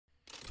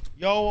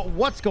Yo,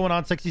 what's going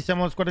on?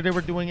 67 Squad. Today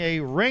we're doing a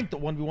ranked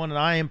 1v1 and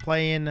I am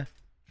playing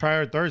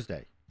Tryhard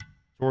Thursday.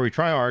 Where we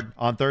try hard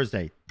on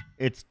Thursday.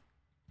 It's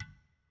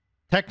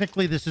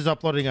technically this is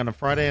uploading on a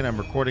Friday and I'm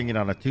recording it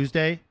on a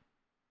Tuesday.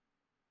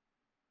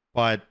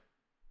 But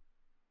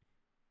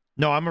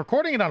no, I'm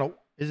recording it on a,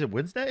 is it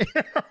Wednesday?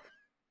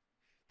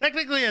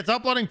 Technically it's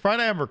uploading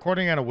Friday. I'm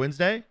recording on a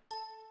Wednesday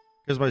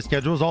because my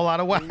schedule is all out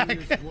of whack.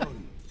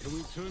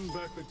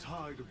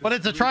 But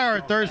it's a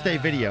Tryhard Thursday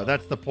video.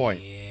 That's the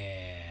point.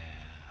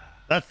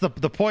 That's the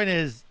point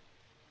is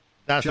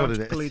that's Judge what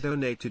it is.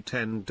 donated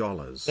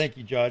 $10. Thank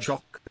you, Judge.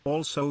 Choc,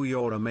 also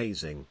you're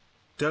amazing.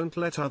 Don't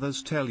let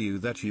others tell you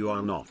that you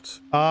are not.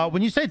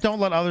 When you say don't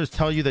let others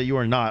tell you that you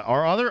are not,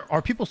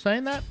 are people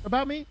saying that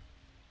about me?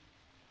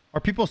 Are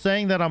people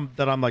saying that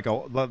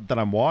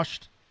I'm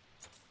washed?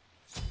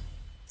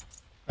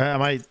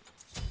 Am I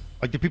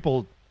like, do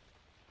people,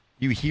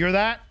 you hear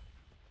that?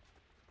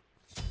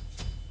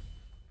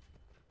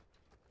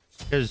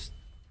 Because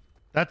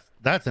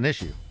that's an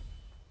issue.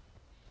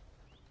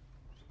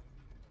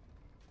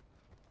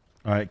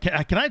 All right,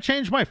 can I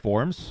change my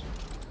forms?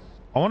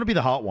 I want to be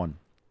the hot one.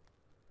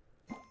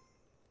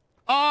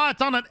 Oh,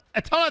 it's on a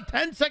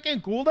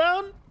 10-second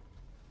cooldown?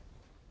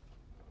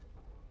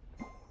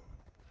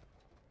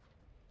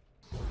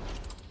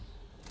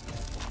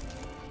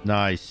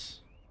 Nice.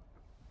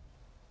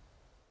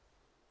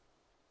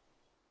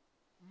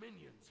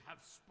 Minions have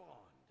spawned.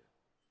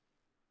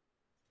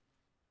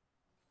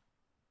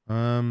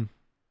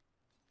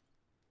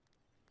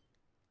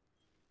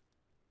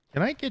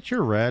 Can I get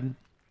your red?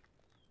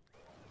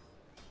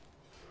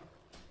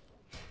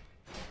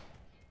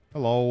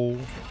 Hello.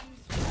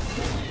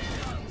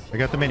 I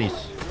got the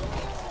minis.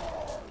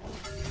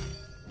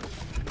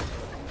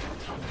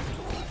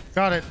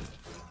 Got it.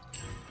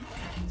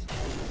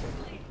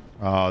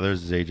 Oh,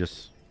 there's his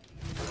Aegis.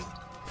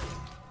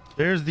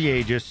 There's the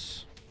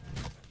Aegis.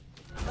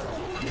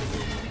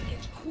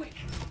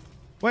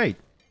 Wait.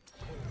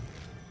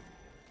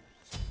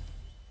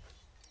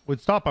 Wait,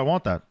 stop. I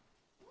want that.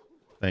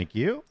 Thank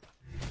you.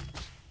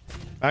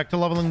 Back to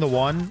leveling the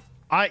one.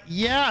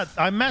 Yeah,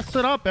 I mess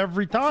it up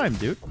every time,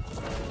 dude.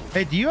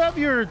 Hey, do you have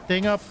your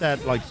thing up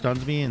that like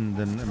stuns me and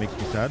then it makes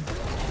me sad?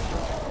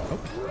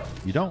 Nope,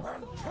 you don't.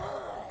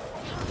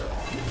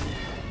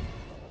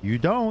 You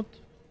don't.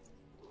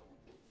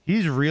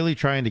 He's really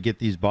trying to get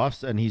these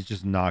buffs and he's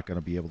just not going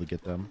to be able to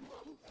get them.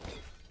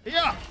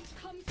 Yeah.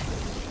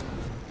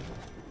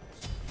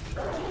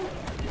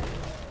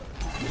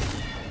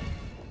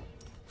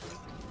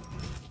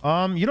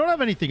 You don't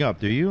have anything up,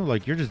 do you?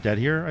 Like, you're just dead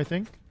here, I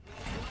think.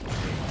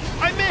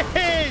 I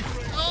missed!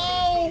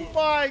 Oh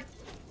my!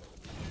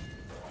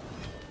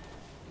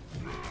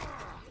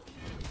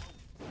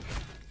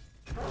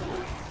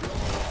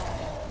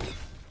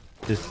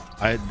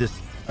 I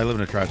live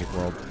in a tragic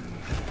world.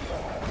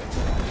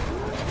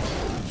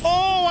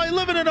 Oh, I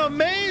live in an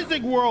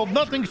amazing world.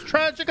 Nothing's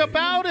tragic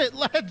about it.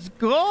 Let's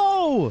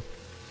go.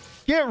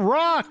 Get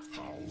rocked.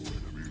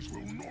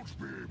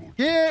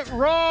 Get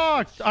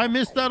rocked. I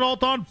missed that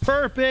ult on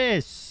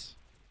purpose.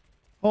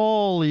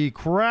 Holy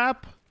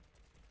crap.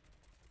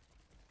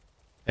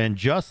 And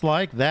just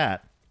like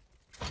that.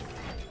 I was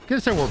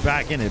gonna say we're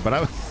back in it, but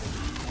I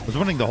was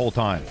winning the whole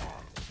time.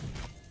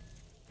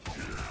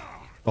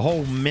 The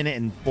whole minute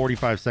and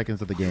 45 seconds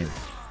of the game.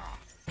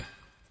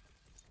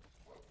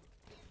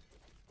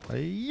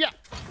 Yeah.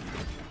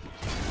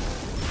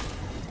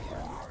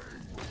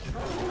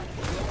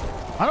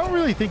 I don't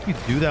really think you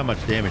do that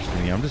much damage to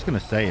me. I'm just gonna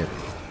say it.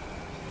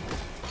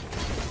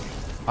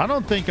 I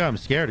don't think I'm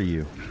scared of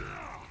you.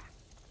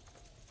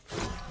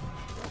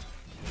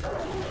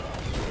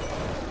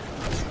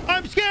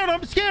 I'm scared.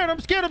 I'm scared. I'm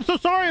scared. I'm so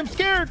sorry. I'm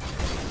scared.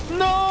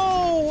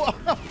 No.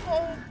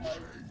 Oh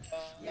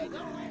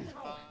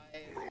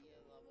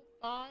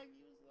my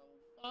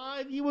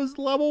God. He was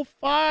level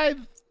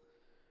 5.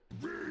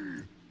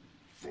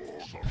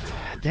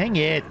 Dang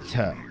it.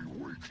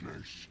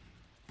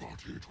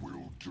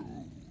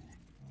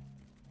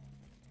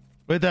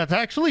 But that's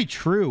actually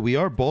true. We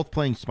are both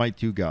playing Smite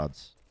 2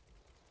 gods.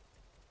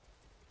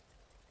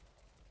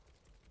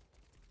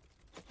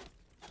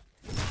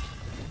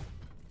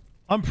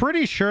 I'm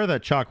pretty sure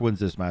that Chalk wins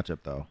this matchup,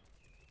 though.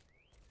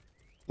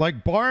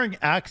 Like, barring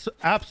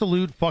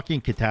absolute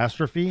fucking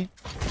catastrophe,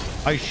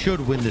 I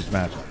should win this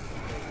matchup.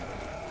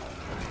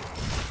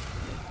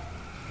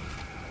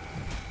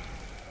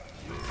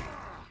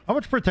 How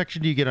much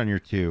protection do you get on your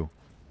 2?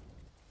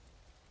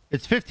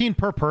 It's 15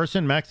 per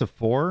person, max of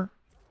 4.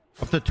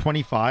 Up to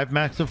 25,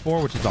 max of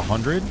 4, which is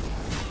 100.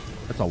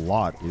 That's a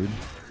lot, dude.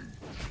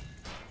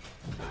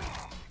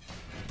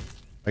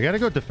 I gotta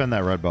go defend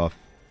that red buff.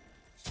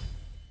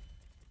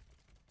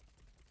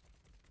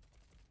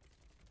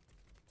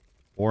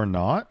 Or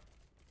not.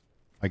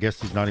 I guess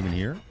he's not even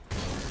here.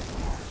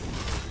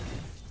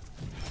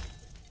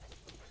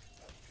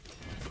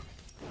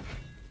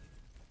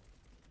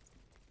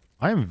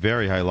 I am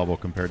very high level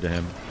compared to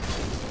him.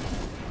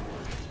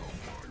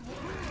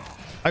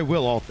 I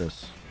will ult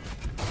this.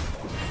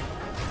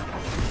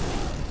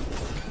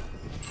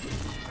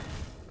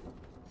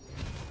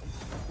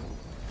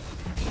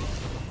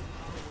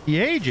 The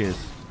Aegis.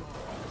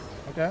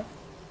 Okay.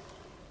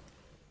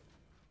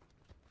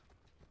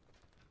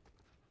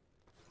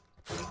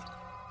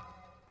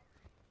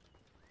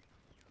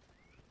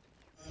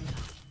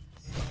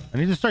 I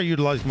need to start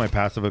utilizing my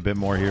passive a bit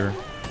more here.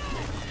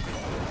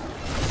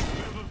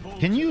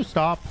 Can you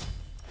stop?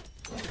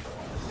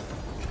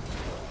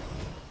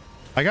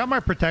 I got my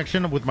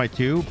protection with my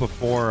 2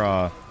 before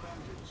I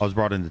was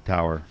brought into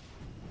tower.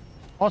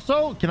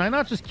 Also, can I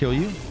not just kill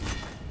you?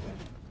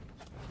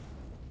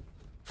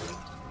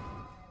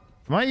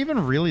 Am I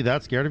even really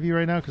that scared of you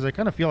right now? Because I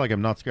kind of feel like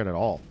I'm not scared at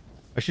all.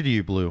 I should do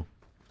you blue.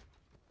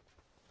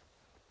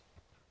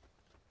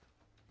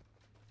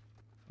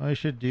 I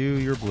should do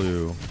your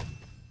blue.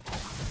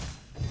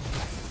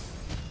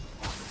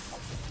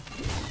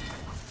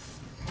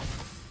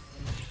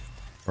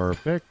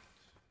 Perfect.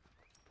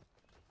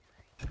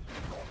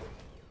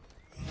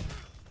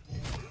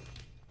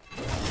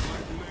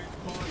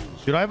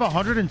 Dude, I have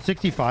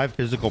 165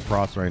 physical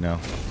procs right now.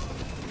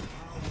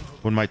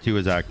 When my 2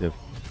 is active.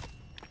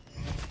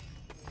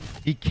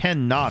 He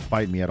cannot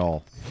fight me at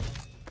all.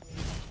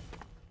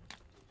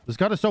 This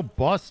guy is so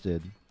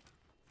busted.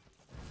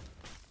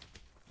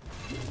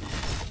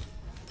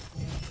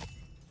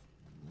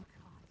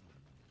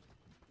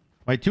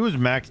 My 2 is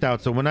maxed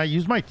out, so when I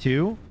use my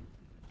 2,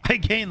 I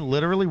gain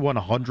literally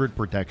 100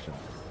 protection.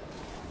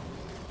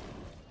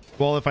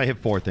 Well, if I hit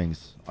 4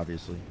 things,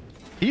 obviously.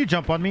 Can you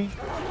jump on me?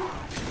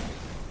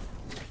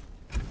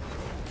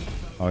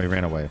 Oh, he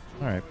ran away.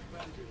 All right.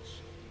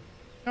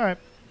 All right.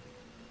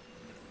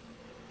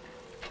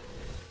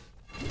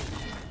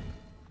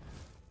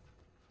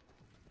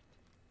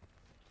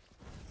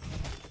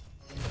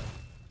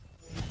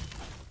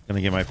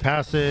 Gonna get my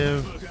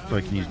passive so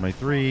I can use my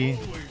 3.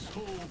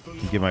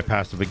 Get my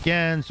passive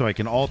again so I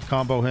can alt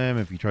combo him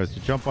if he tries to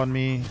jump on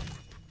me.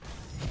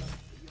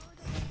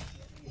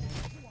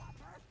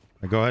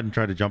 I go ahead and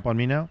try to jump on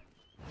me now.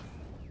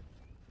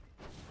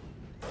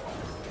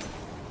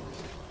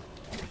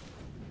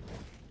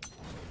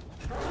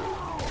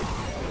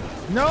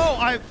 No,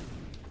 I...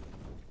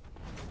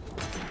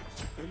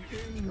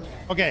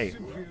 Okay.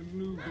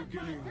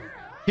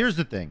 Here's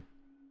the thing.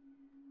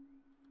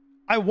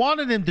 I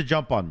wanted him to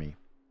jump on me.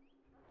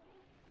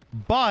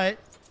 But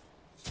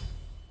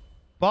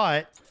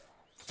I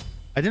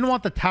didn't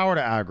want the tower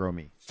to aggro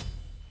me.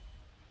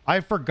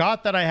 I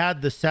forgot that I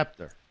had the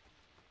scepter.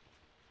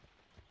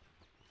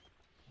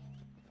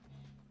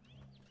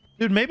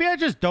 Dude, maybe I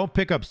just don't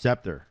pick up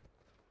scepter.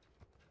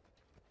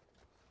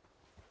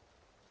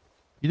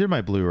 You did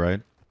my blue,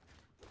 right?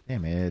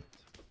 Damn it.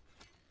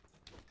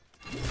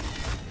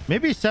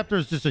 Maybe scepter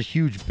is just a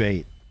huge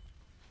bait.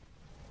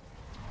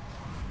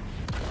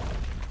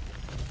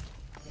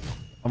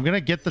 I'm going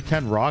to get the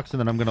 10 rocks and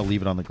then I'm going to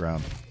leave it on the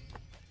ground.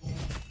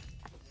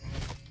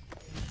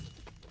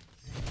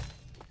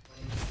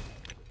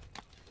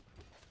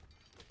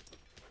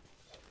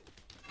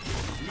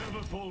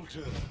 Never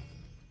falter.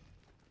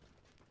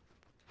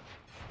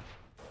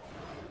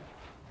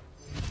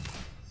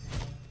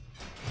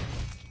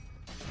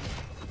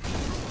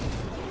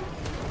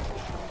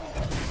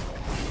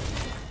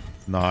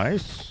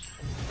 Nice.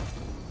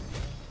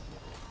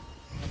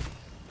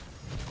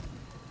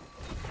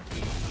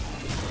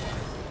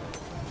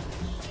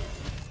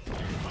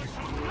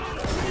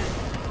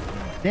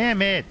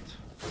 Damn it.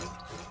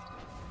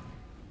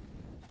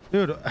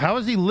 Dude, how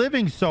is he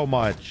living so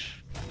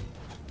much?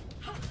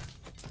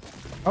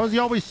 How is he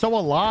always so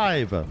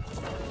alive?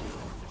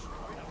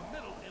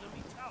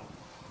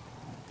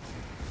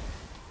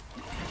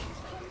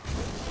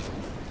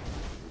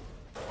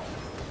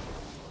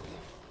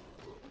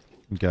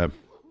 Okay.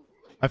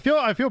 I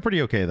feel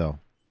pretty okay though. I'm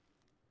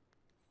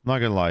not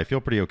gonna lie, I feel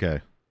pretty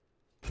okay.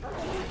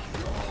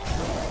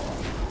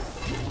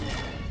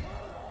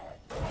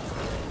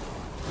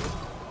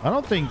 I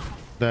don't think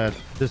that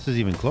this is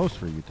even close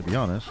for you, to be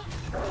honest.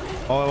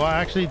 Oh, well,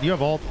 actually, do you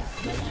have ult?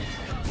 Do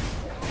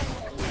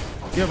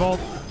you have ult?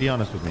 Be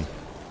honest with me.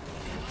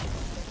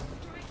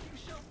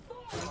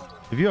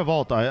 If you have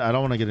ult, I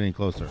don't want to get any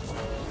closer.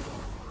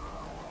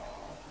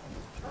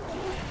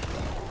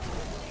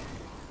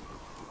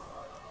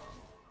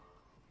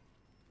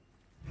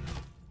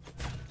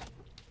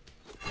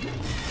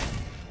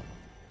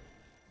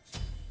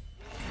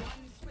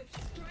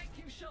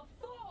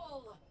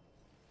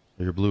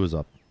 Your blue is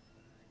up.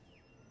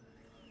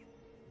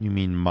 You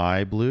mean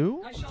my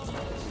blue?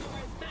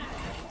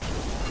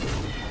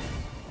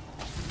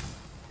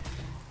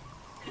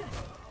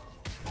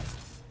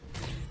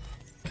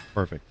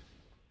 Perfect.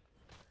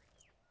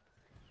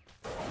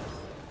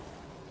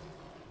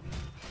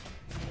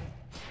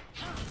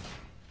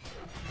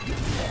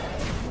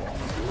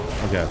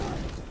 Okay.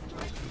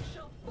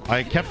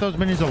 I kept those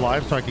minions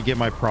alive so I could get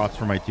my procs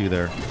for my 2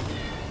 there.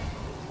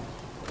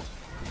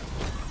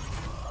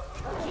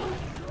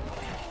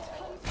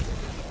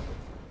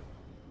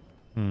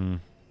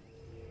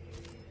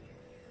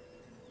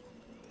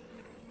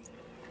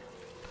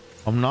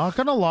 I'm not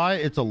gonna lie,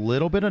 it's a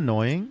little bit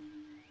annoying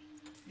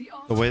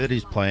the way that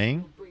he's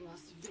playing.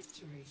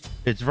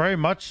 It's very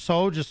much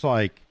so just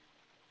like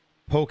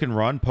poke and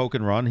run, poke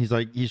and run.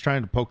 He's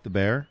trying to poke the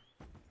bear.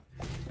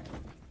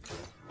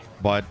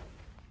 But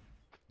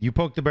you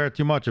poke the bear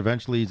too much,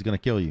 eventually he's going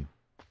to kill you.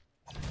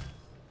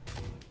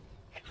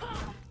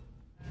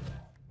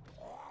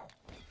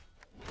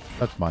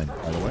 That's mine,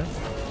 by the way.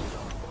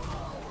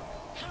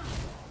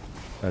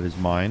 That is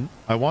mine.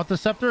 I want the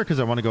scepter because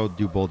I want to go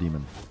do Bull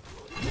Demon.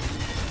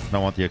 And I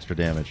want the extra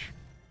damage.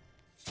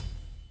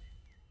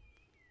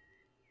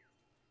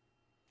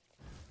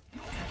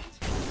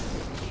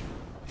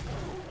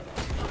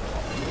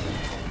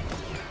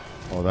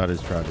 Oh, that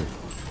is tragic.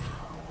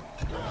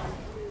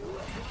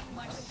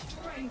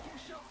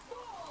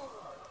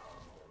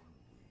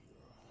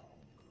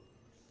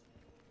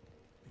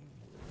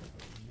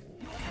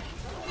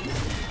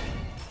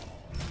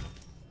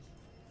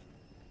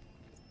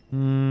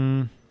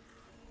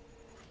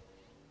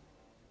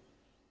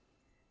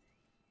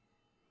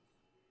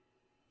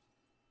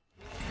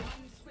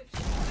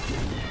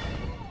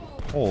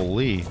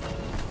 Holy.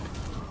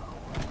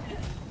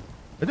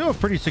 I do a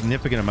pretty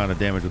significant amount of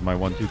damage with my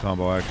 1-2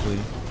 combo, actually.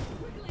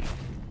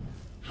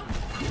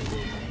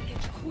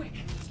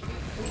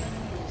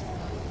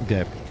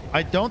 Okay.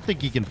 I don't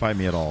think he can fight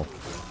me at all.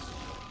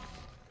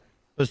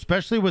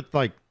 Especially with,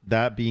 like,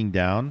 that being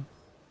down.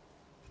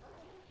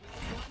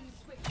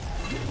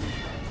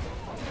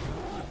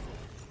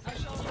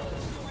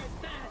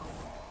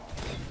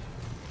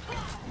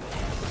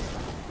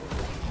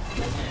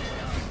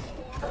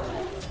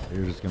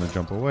 You're just gonna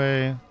jump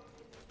away.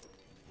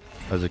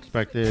 As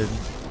expected.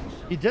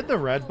 He did the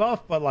red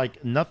buff, but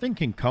like nothing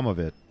can come of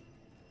it.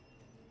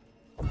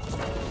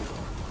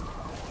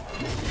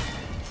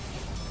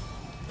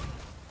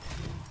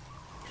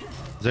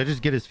 Does I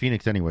just get his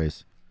Phoenix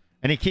anyways?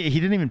 And he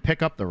didn't even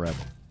pick up the red.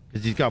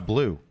 Because he's got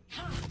blue.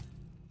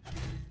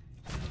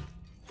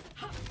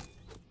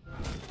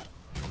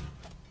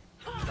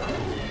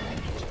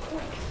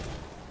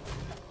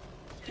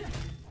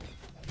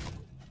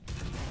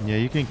 Yeah,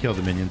 you can kill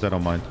the minions. I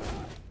don't mind.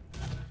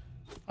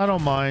 I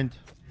don't mind.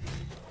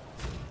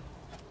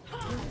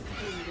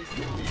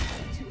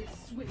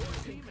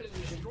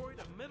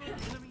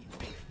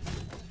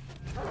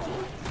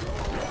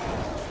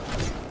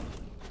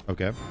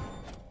 Okay.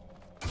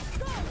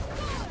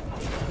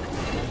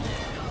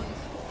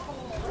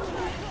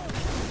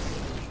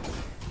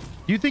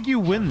 Do you think you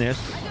win this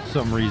for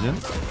some reason?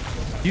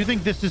 Do you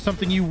think this is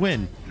something you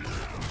win?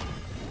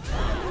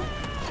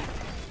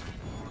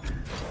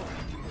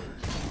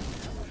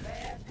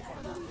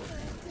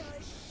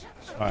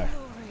 Alright.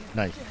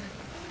 Nice.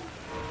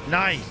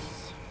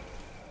 Nice!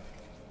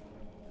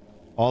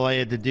 All I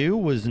had to do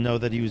was know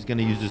that he was going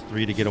to use his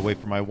 3 to get away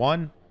from my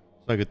 1.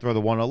 So I could throw the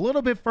 1 a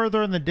little bit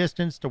further in the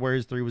distance to where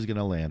his 3 was going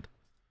to land.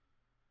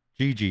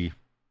 GG. It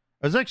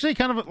was actually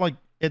kind of like...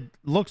 It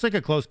looks like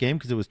a close game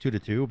because it was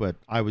 2-2, but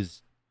I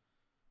was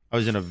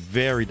in a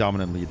very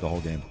dominant lead the whole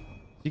game.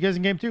 See you guys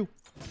in game 2.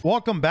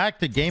 Welcome back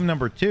to game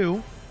number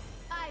 2.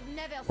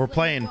 We're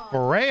playing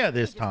Freya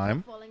this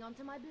time.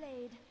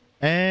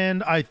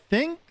 And I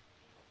think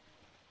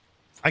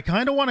I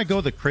kind of want to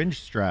go the cringe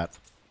strat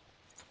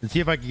and see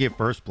if I can get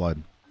first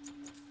blood.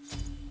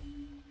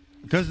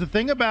 Because the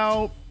thing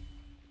about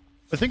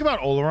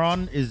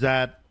Oleron is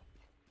that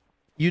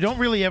you don't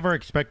really ever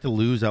expect to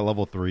lose at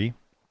level 3.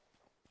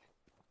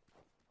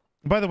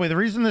 By the way, the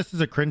reason this is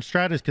a cringe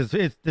strat is because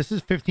this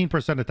is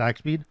 15% attack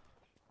speed.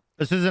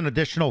 This is an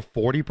additional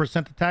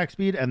 40% attack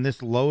speed, and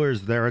this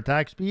lowers their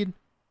attack speed.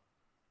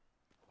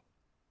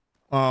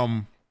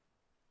 So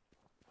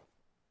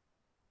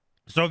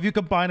if you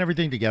combine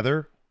everything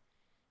together,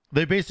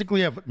 they basically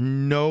have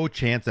no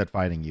chance at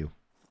fighting you.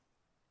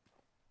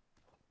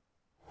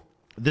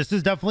 This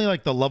is definitely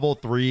like the level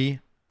 3,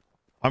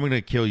 I'm going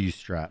to kill you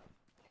strat.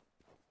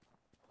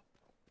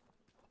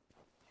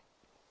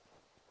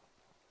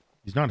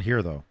 He's not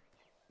here, though.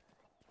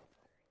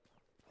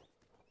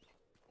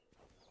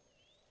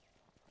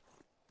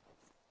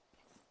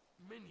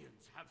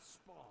 Minions have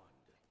spawned.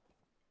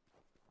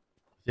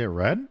 Is it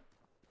red?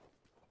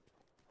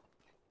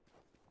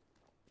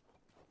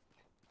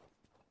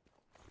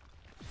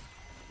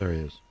 There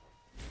he is.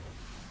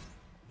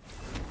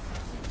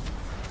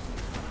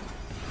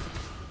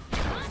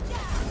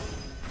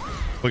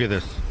 Look at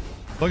this.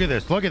 Look at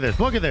this. Look at this.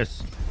 Look at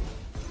this.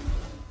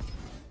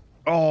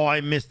 Oh, I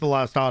missed the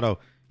last auto.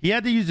 He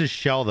had to use his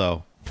shell,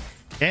 though.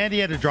 And he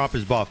had to drop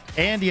his buff.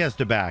 And he has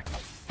to back.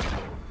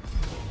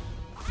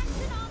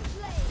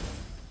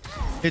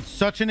 It's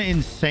such an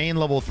insane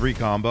level 3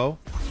 combo.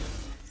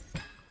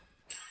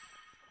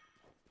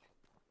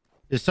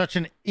 It's such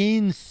an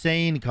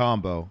insane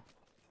combo.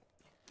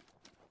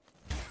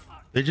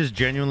 They just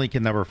genuinely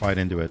can never fight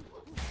into it.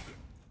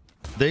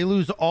 They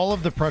lose all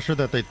of the pressure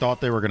that they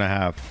thought they were going to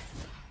have.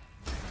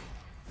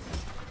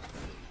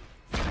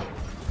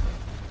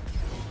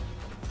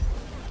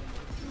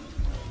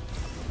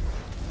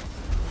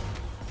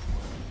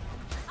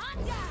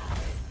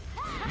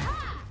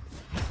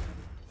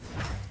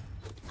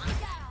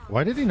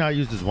 Why did he not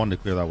use his 1 to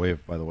clear that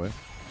wave, by the way?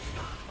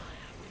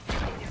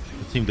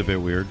 It seemed a bit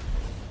weird.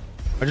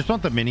 I just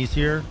want the minis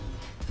here.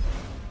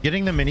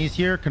 Getting the minis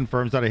here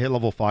confirms that I hit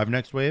level 5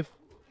 next wave.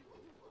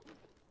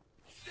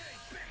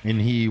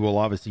 And he will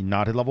obviously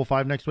not hit level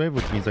 5 next wave,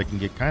 which means I can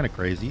get kind of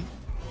crazy.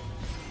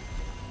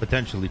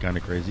 Potentially kind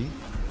of crazy.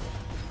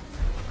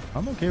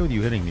 I'm okay with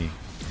you hitting me.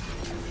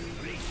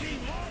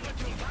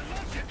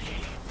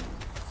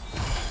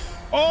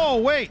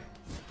 Oh, wait!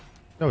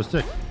 That was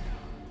sick.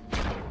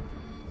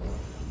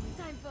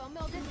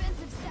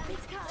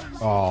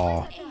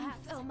 Oh.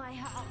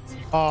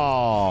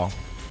 Oh.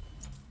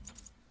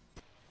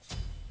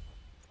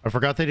 I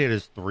forgot that he had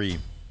his 3.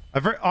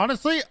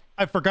 Honestly,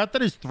 I forgot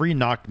that his 3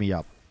 knocked me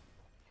up.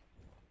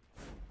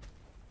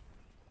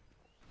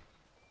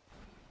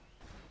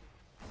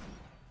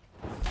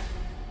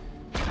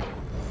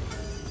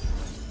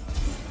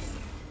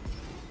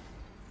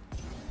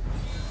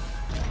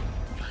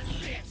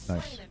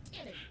 Nice.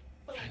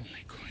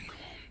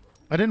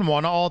 I didn't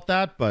want to ult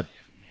that, but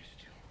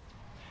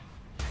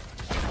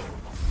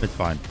it's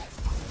fine.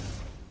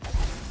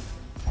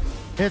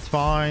 It's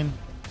fine.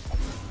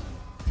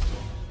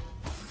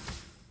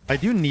 I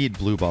do need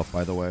blue buff,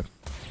 by the way.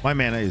 My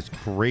mana is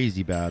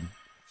crazy bad.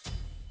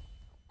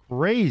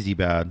 Crazy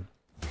bad.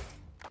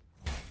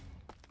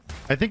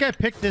 I think I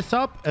picked this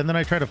up, and then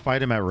I try to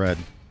fight him at red.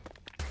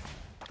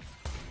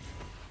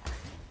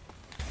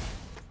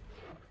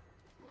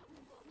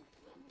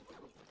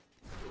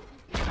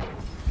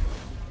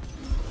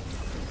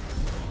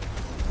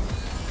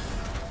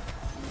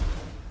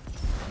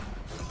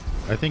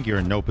 I think you're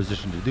in no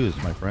position to do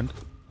this, my friend.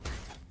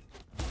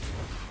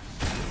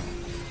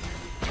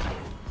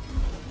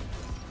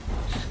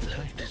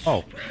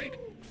 Oh.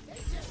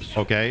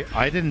 Okay.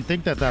 I didn't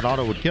think that that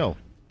auto would kill.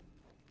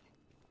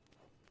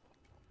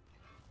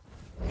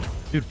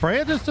 Dude,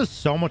 Freya just does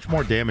so much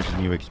more damage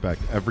than you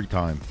expect every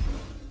time.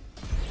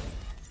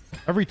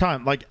 Every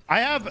time. Like, I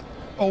have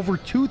over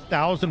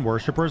 2,000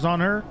 worshippers on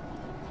her,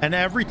 and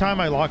every time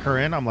I lock her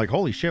in, I'm like,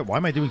 holy shit, why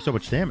am I doing so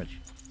much damage?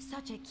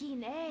 Such a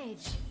keen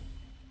edge.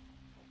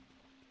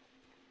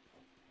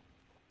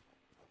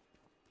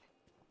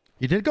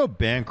 He did go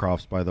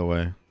Bancrofts, by the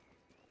way.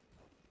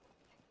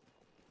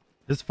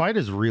 This fight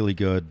is really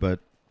good,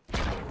 but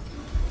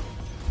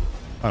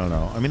I don't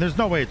know. I mean, there's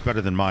no way it's better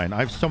than mine. I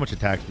have so much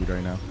attack speed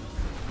right now.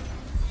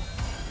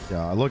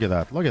 Yeah, look at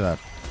that. Look at that.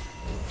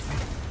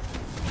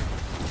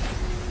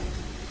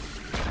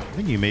 I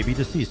think you may be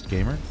deceased,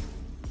 gamer.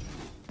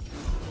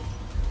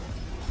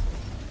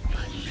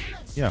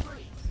 Yeah.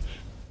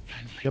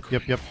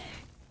 Yep.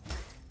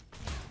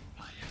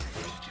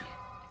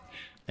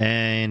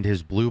 And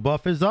his blue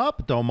buff is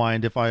up. Don't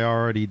mind if I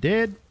already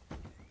did.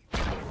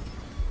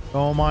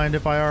 Don't mind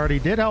if I already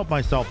did help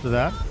myself to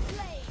that.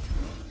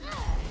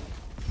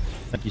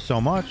 Thank you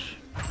so much.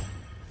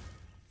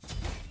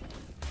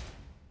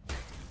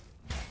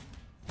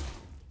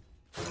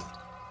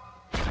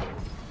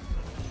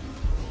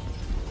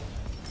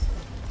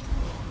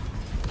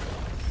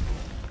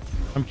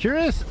 I'm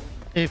curious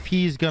if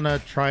he's gonna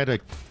try to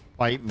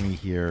fight me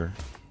here.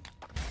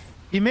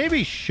 He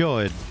maybe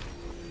should,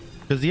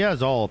 because he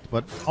has ult,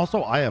 but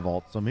also I have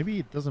ult, so maybe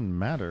it doesn't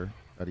matter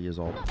that he has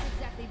ult.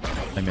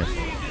 I missed.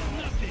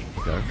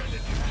 Okay.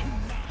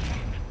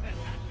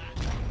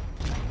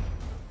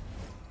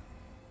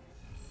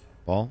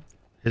 Well,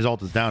 his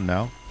ult is down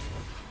now.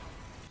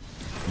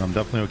 And I'm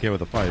definitely okay with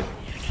the fight.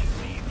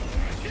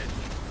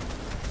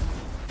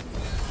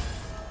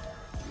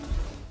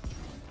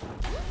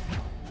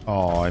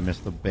 Oh, I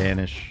missed the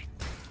banish.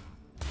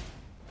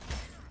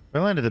 If I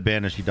landed the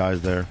banish, he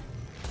dies there.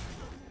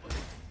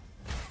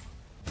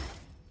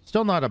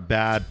 Still not a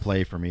bad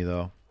play for me,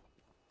 though.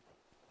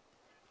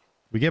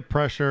 We get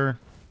pressure.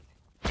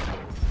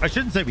 I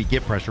shouldn't say we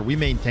get pressure. We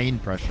maintain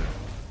pressure.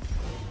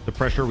 The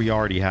pressure we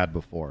already had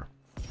before.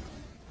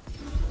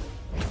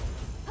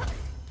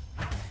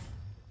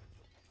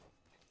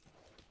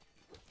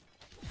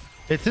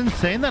 It's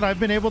insane that I've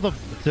been able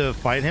to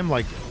fight him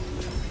like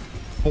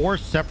 4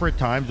 separate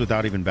times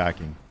without even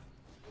backing.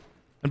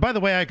 And by the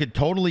way, I could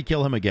totally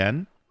kill him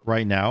again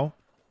right now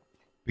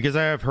because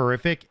I have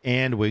Horrific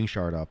and Wing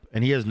Shard up,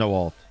 and he has no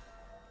ult.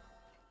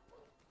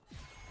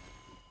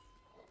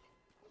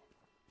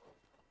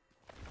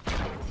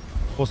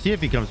 We'll see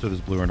if he comes through this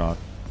blue or not.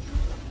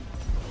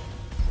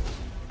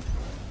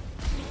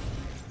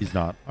 He's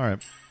not. All right.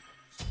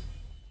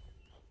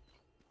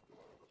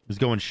 He's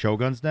going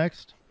Shoguns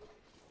next.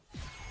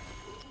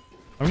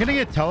 I'm going to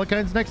get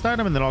Telekines next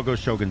item, and then I'll go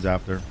Shoguns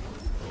after.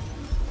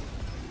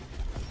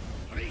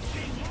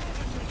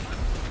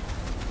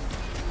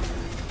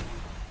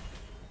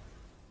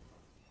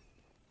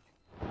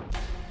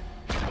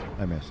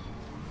 I missed.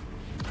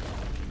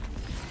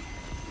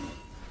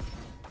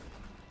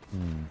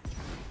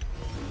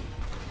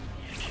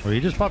 Well, he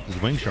just popped his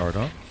Wing Shard,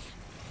 huh?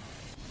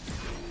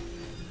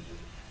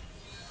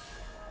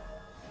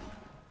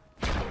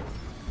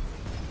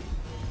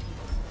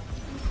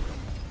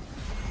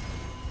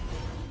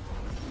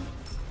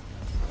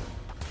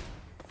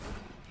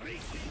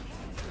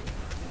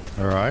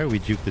 All right, we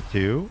juke the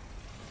 2.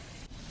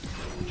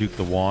 We juke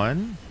the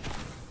 1.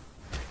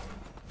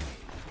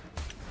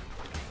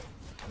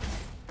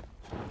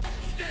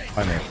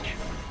 I missed.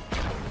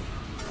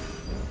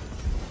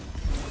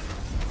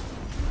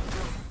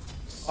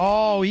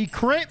 Oh, he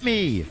crit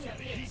me.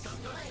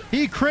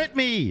 He crit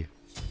me.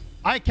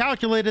 I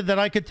calculated that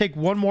I could take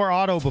one more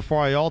auto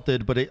before I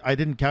ulted, but I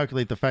didn't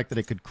calculate the fact that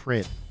it could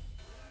crit.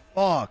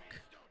 Fuck.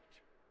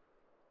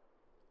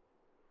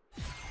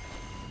 Your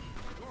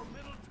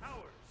middle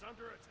tower is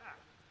under attack.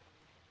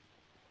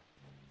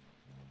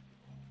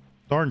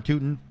 Darn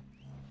tootin'.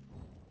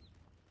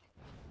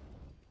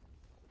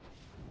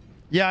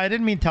 Yeah, I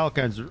didn't mean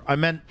Talcons. I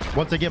meant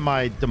once I get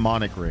my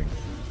demonic ring.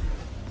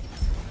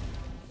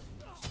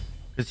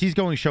 Because he's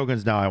going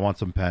Shoguns now. I want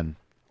some pen.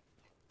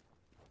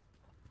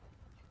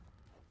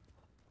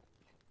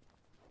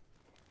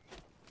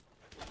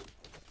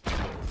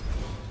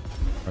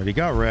 Already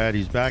got red.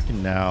 He's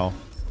backing now.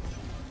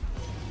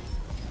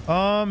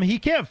 He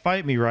can't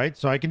fight me, right?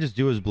 So I can just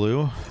do his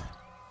blue.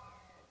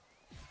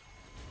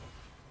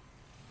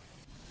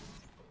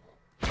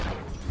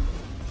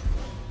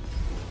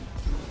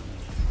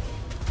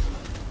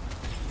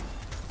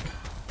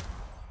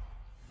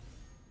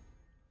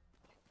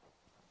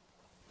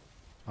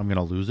 I'm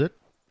gonna lose it.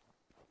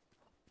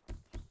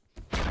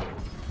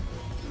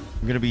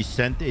 I'm gonna be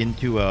sent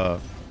into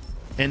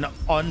an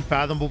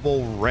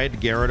unfathomable red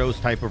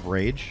Gyarados type of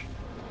rage.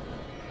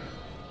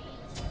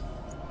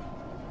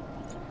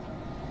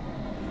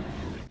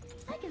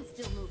 I can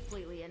still move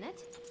freely in it.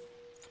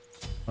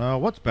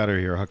 What's better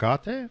here?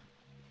 Hakate?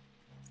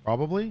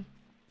 Probably.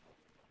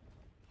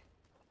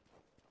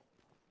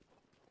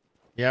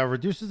 Yeah,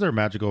 reduces their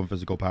magical and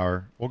physical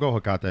power. We'll go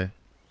Hakate.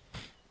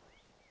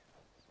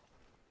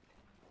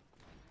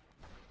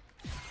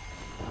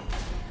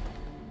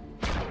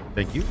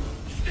 Thank you.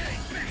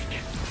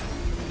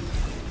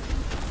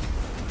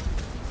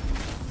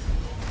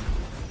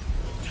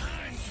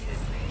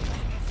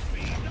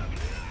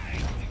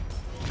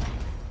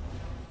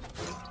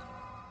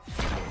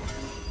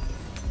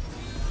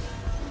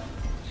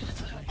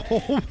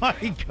 Oh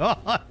my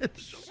god.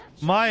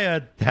 My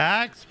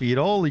attack speed.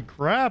 Holy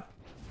crap.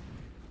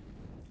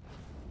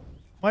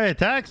 My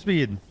attack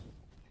speed.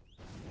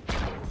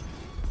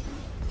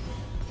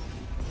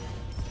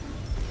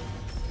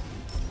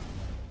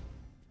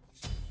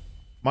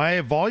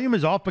 My volume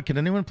is off, but can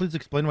anyone please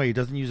explain why he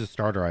doesn't use a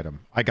starter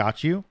item? I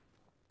got you.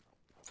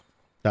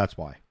 That's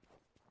why.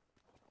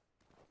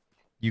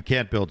 You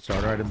can't build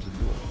starter items in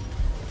Duel.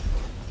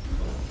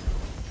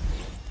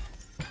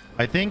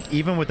 I think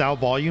even without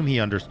volume,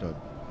 he understood.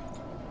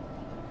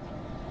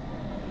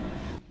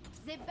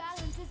 The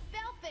balance is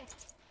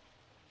perfect.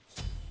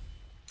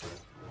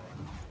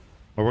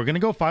 But we're going to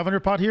go 500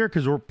 pot here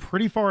because we're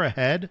pretty far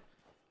ahead.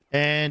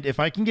 And if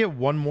I can get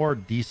one more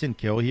decent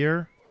kill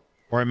here,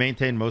 or I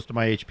maintain most of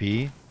my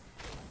HP,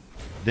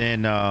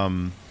 then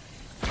I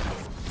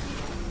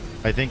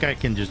think I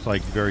can just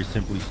like very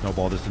simply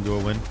snowball this into a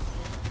win.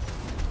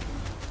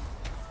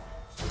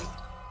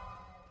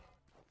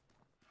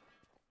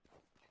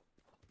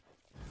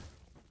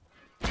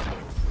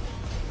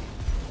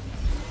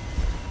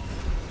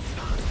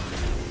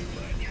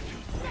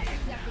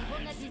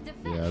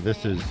 Yeah,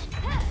 this is...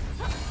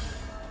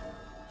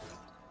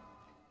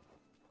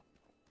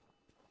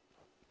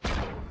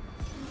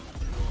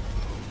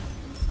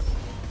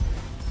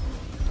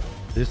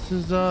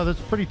 that's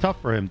pretty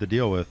tough for him to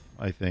deal with,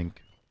 I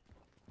think.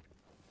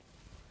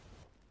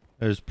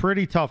 It's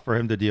pretty tough for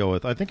him to deal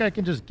with. I think I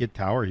can just get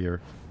tower here.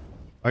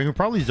 I can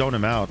probably zone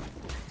him out.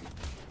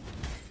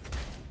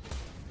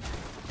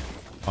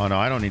 Oh no,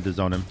 I don't need to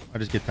zone him. I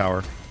just get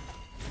tower.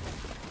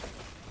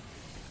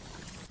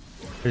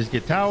 I just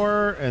get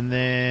tower, and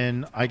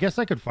then I guess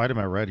I could fight him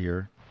at red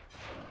here.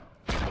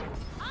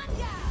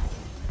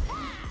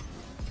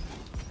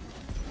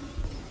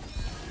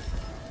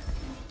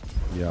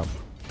 Yeah.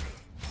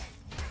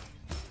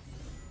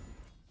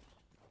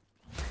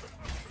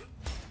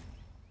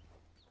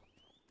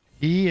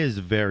 He is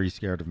very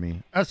scared of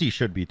me, as he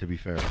should be, to be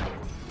fair.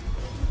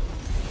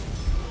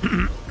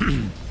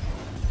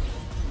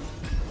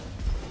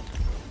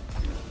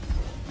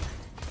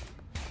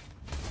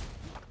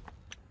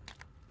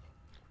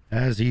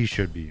 As he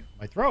should be.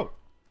 My throat.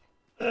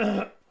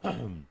 Fat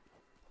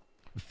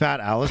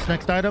Alice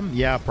next item?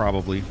 Yeah,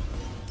 probably.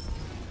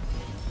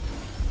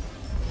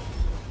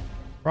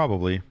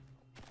 Probably.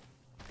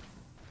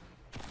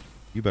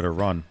 You better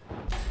run.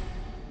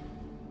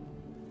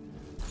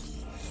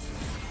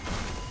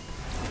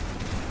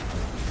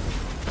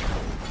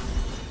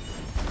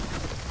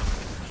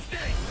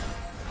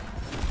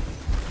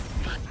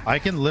 I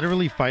can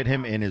literally fight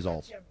him in his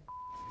ult.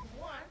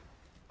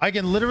 I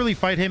can literally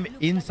fight him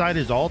inside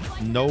his ult,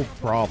 no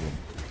problem.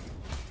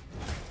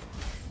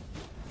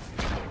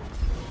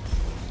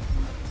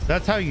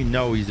 That's how you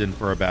know he's in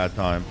for a bad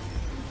time.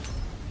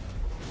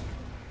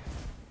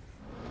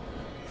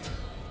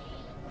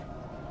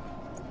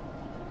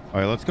 All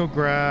right, let's go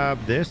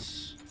grab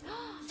this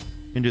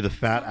into the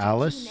Fat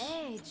Alice.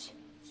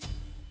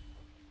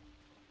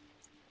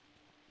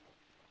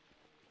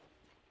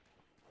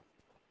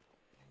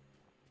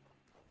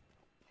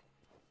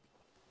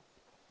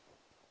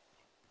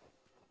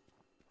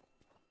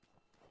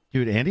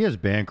 Dude, Andy has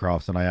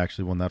Bancrofts and I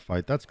actually won that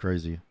fight. That's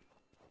crazy.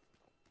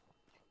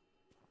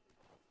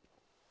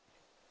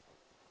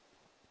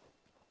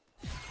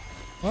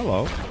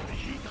 Hello.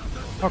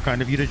 How kind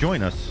of you to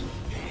join us.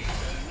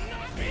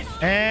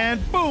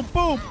 And boom,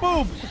 boom,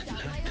 boom.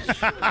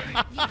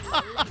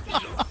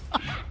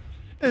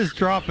 Is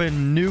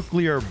dropping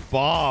nuclear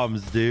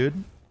bombs,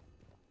 dude.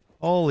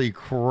 Holy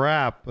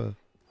crap.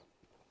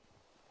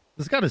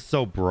 This guy is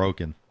so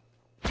broken.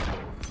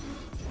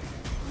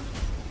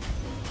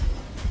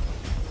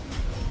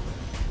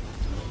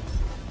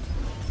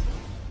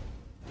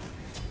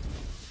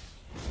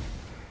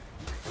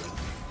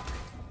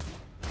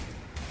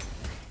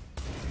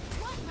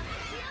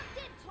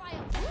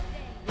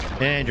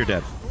 And you're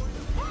dead.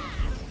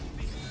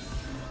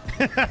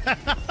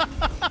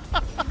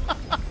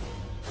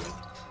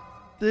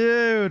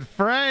 Dude,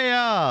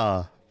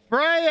 Freya!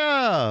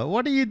 Freya!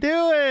 What are you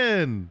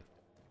doing?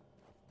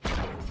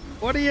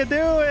 What are you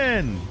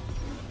doing?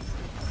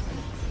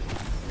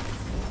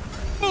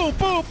 Boom,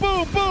 boom,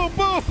 boom, boom,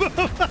 boom, boom.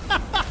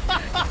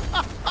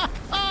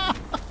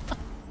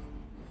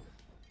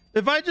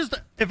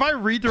 If I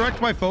redirect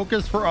my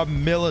focus for a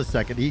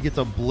millisecond, he gets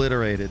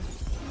obliterated.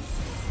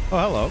 Oh,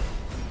 hello.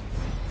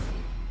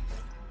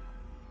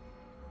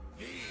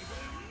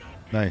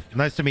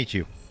 Nice to meet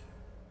you.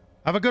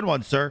 Have a good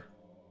one, sir.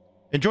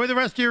 Enjoy the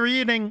rest of your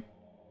evening.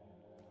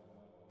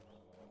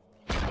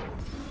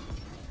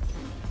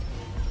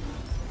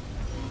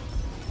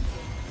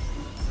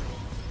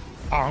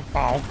 Bonk,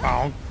 bonk,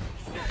 bonk.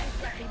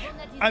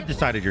 I've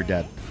decided you're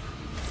dead.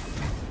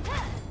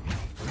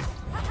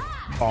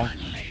 Bonk.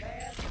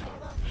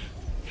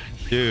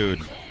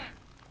 Dude.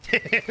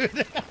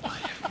 Dude.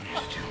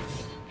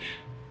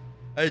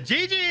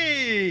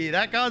 GG!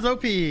 That guy's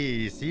OP.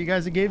 See you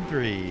guys in game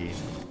 3.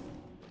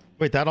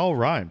 Wait, that all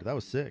rhymed. That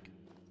was sick.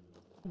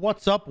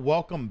 What's up?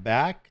 Welcome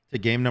back to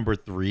game number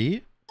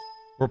 3.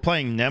 We're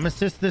playing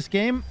Nemesis this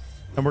game,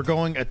 and we're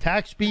going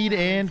attack speed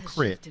and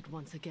crit.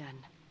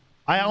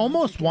 I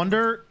almost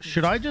wonder,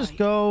 should I just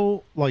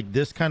go like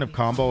this kind of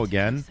combo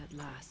again?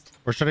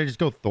 Or should I just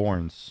go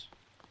Thorns?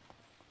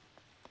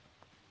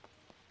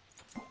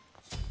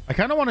 I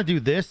kind of want to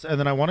do this, and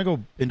then I want to go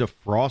into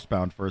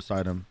Frostbound first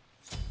item.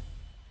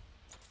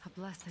 A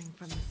blessing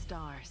from the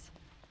stars.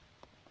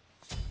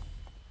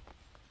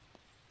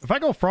 If I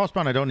go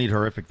Frostbound, I don't need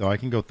Horrific, though. I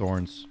can go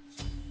Thorns.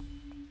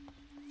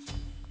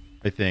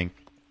 I think.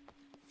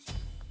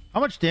 How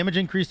much damage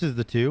increases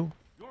the 2?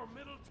 Your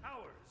middle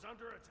tower is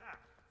under attack.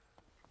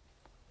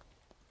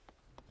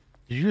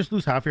 Did you just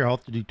lose half your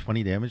health to do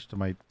 20 damage to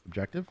my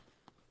objective?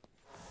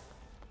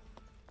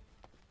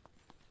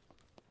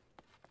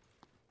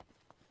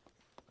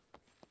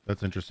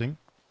 That's interesting.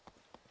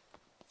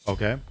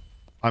 Okay.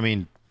 I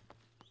mean,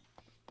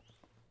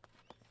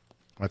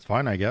 that's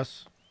fine, I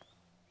guess.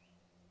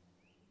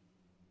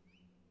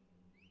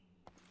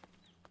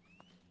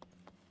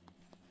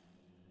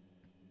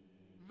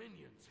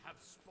 Minions have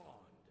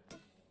spawned.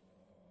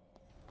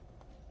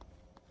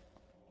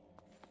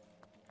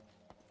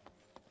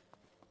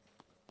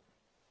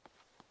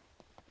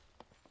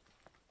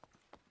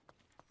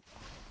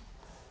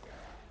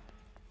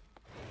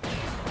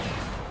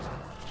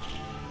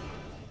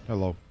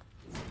 Hello.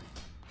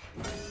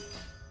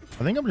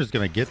 I think I'm just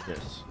gonna get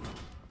this.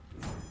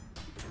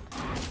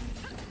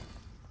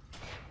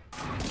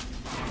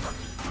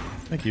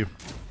 Thank you.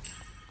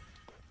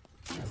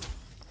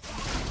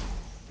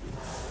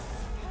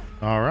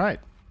 All right.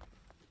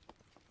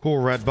 Cool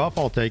red buff.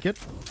 I'll take it.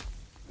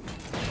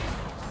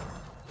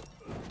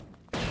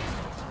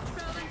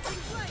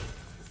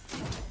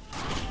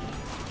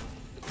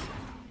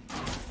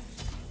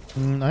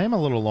 I am a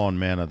little low on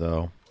mana,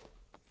 though.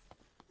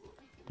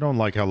 I don't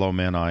like how low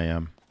mana I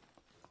am.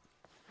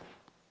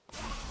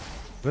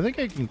 But I think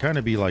I can kind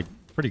of be, like,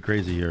 pretty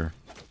crazy here.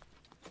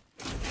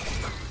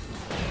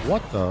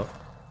 What the...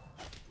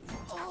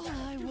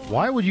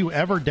 Why would you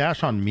ever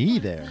dash on me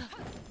there?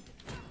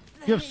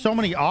 You have so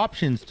many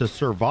options to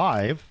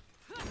survive.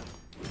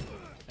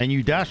 And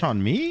you dash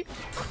on me?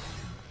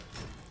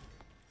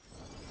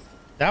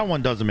 That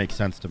one doesn't make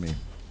sense to me.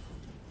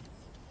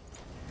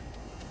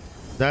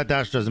 That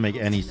dash doesn't make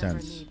any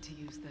sense.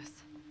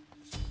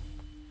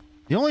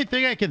 The only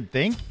thing I can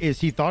think is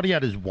he thought he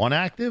had his 1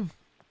 active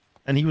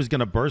and he was going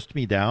to burst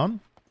me down.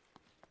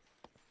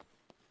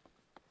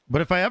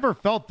 But if I ever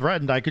felt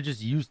threatened, I could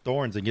just use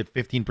Thorns and get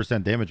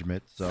 15% damage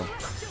mitt, so...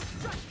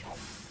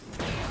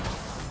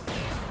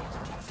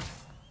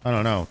 I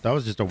don't know. That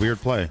was just a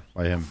weird play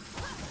by him.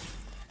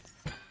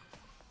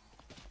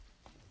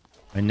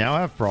 I now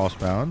have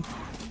Frostbound.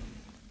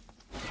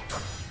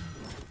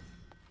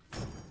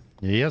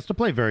 Yeah, he has to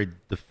play very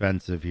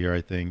defensive here,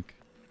 I think.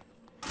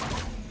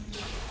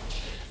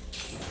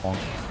 Bonk.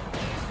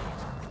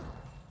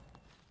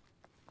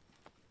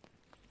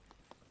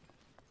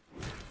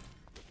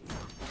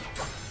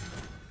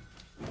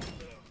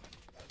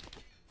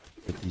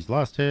 Get these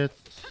last hits.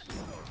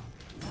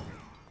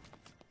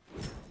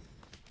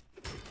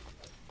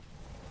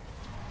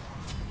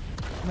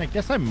 And I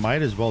guess I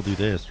might as well do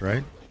this,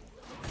 right?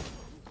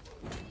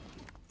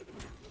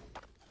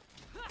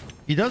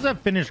 He does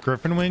have finished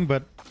Griffin Wing,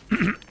 but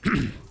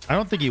I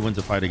don't think he wins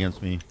a fight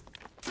against me.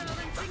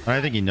 And I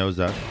think he knows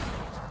that.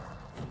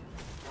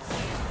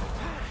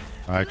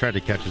 I tried to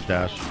catch his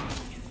dash.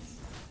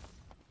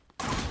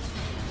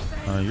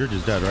 You're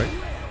just dead, right?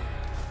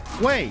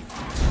 Wait.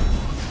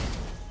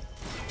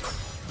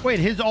 Wait,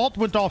 his ult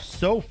went off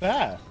so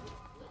fast.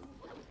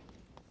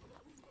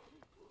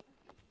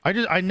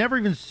 I never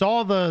even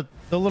saw the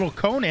little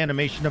cone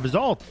animation of his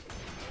ult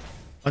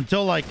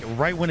until like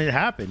right when it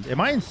happened. Am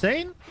I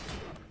insane?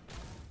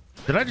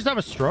 Did I just have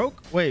a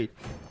stroke? Wait.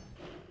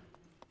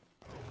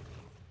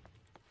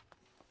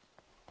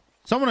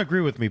 Someone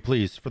agree with me,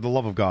 please, for the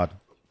love of God.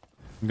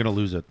 I'm gonna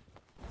lose it.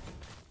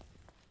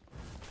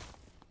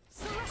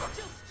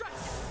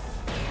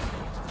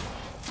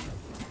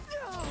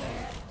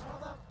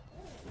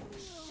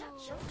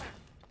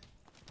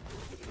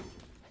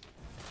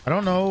 I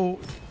don't know.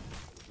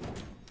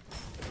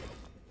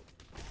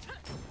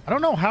 I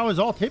don't know how his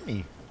ult hit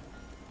me.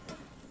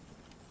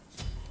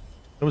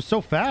 It was so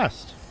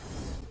fast.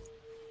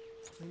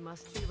 We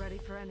must be ready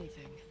for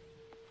anything.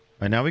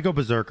 All right, now we go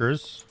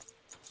berserkers.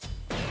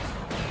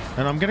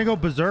 And I'm gonna go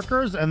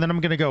berserkers, and then I'm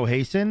gonna go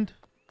hastened.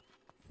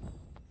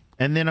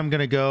 And then I'm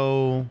gonna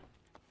go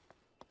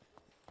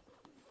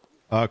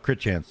crit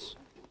chance.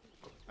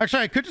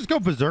 Actually, I could just go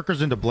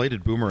berserkers into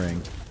bladed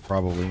boomerang,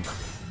 probably.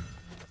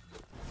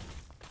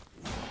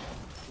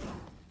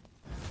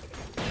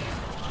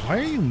 Why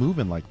are you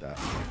moving like that?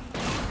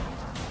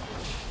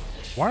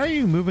 Why are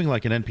you moving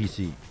like an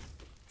NPC?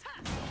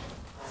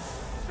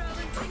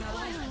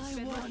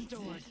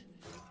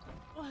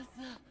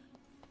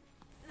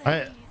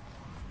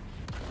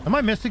 Am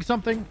I missing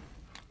something?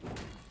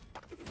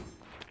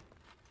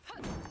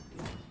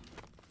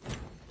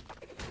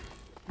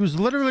 He was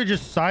literally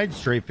just side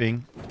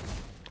strafing,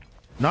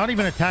 not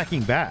even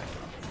attacking back.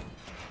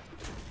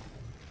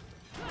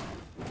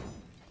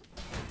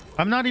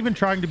 I'm not even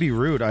trying to be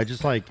rude. I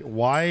just like,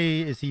 why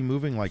is he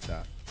moving like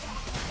that?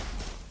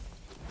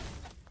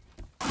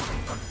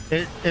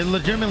 It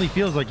legitimately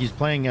feels like he's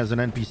playing as an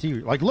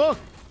NPC. Like, look,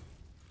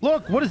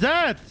 what is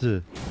that?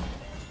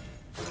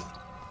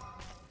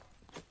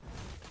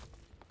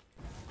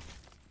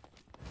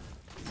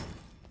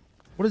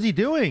 What is he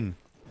doing?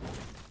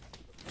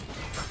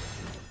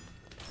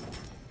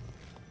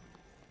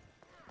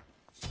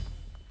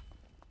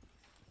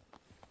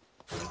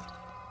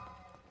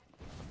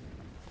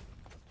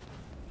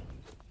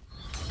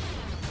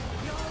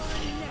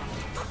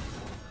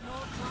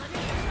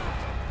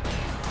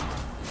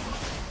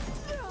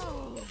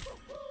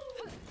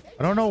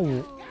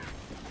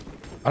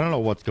 I don't know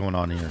what's going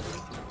on here.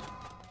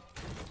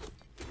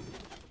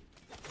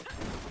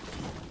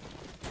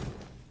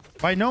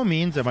 By no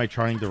means am I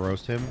trying to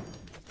roast him.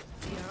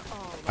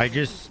 I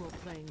just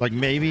like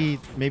maybe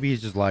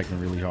he's just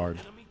lagging really hard.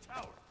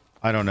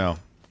 I don't know.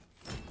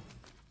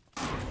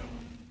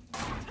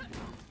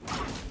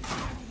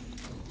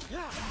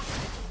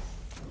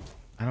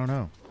 I don't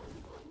know.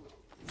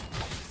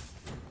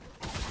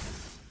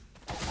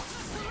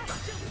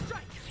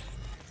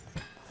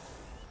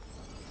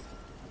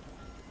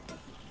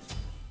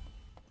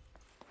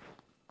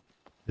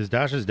 His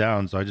dash is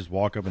down, so I just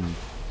walk up and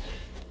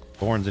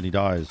thorns and he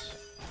dies.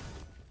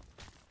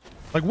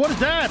 Like, what is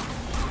that?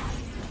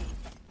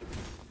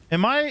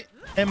 Am I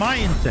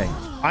insane?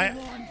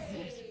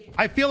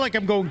 I feel like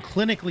I'm going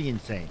clinically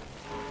insane.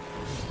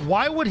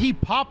 Why would he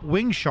pop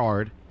wing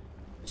shard,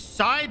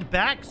 side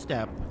back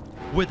step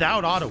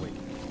without autoing?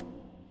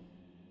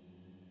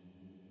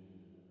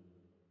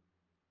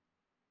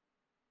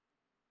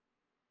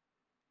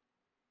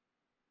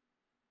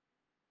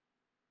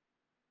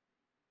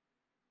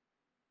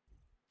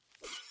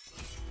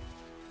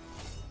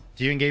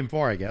 See you in game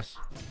 4, I guess.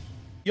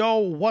 Yo,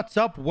 what's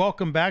up?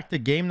 Welcome back to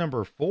game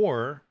number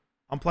 4.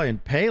 I'm playing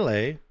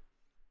Pele.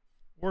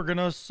 We're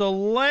gonna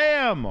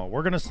slam.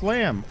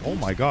 Oh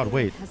my God!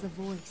 Wait. Has a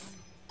voice,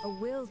 a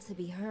will to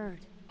be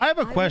heard. I have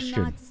a question. I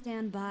will not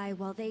stand by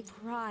while they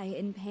cry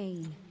in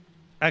pain.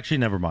 Actually,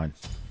 never mind.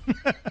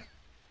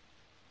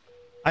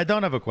 I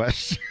don't have a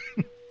question.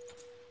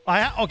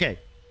 Okay,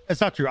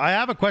 it's not true. I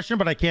have a question,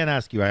 but I can't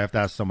ask you. I have to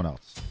ask someone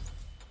else.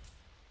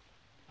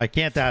 I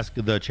can't ask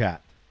the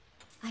chat.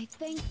 I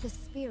thank the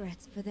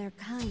spirits for their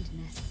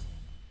kindness.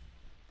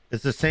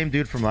 It's the same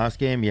dude from last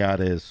game. Yeah, it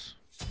is.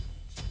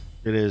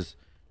 It is.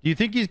 Do you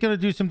think he's gonna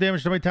do some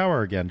damage to my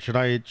tower again? Should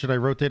I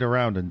rotate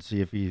around and see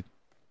if he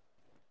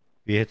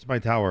hits my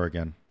tower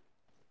again?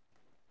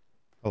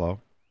 Hello.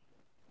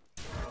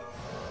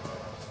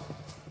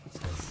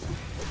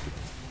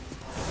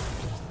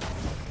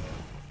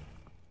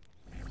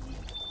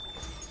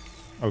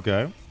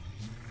 Okay.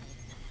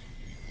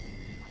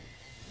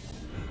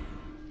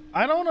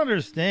 I don't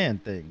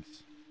understand things.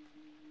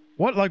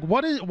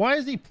 Why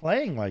is he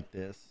playing like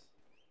this?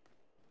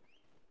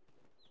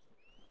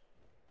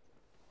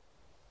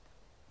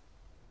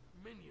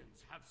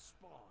 Minions have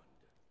spawned.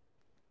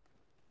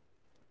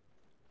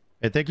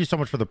 Hey, thank you so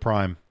much for the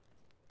Prime.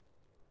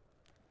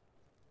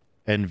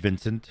 And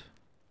Vincent.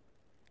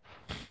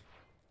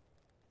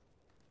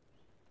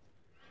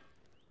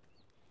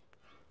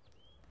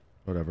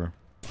 Whatever.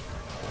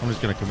 I'm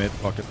just gonna commit.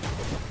 Fuck it.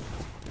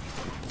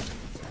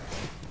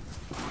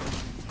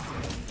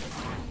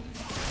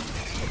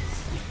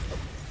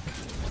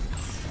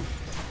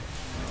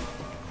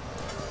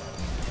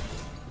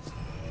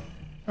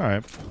 All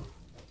right.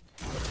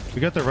 We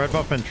got the red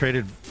buff and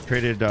traded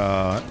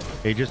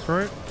Aegis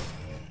for it.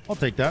 I'll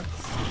take that.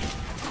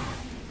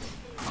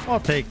 I'll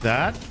take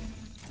that.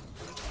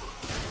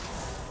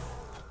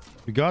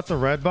 We got the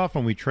red buff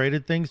and we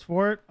traded things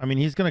for it. I mean,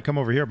 he's gonna come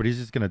over here, but he's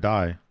just gonna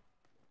die.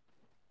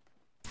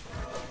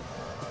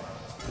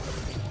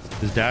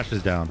 His dash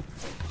is down.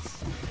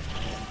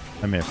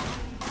 I missed.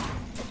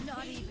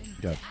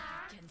 Good.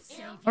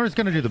 I'm just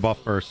gonna do the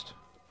buff first.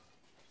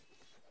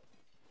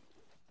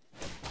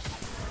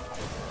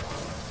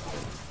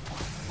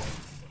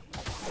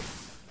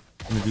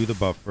 I'm gonna do the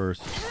buff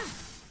first.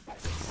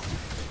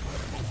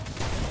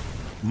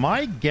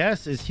 My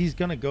guess is he's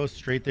gonna go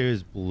straight to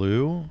his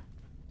blue.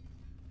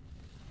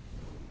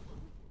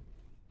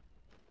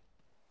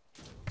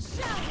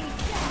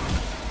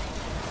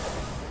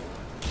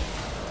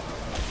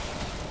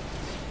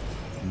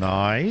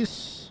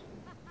 Nice.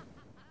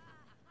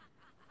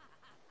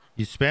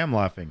 He's spam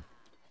laughing.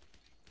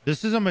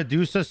 This is a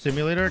Medusa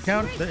simulator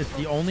account. It's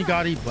the only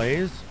god he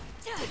plays.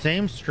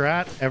 Same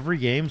strat every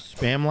game.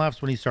 Spam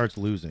laughs when he starts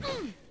losing.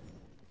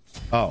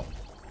 Oh.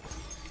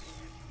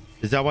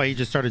 Is that why he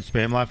just started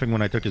spam laughing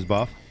when I took his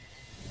buff?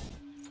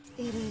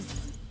 It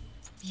is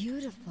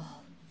beautiful.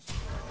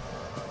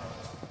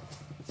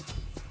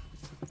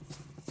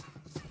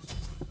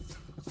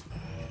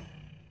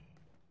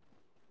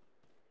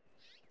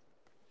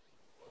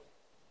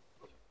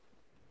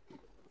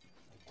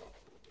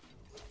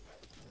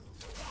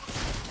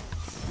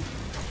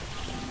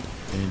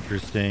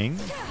 Interesting.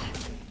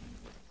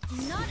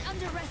 Not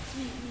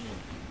underestimate me.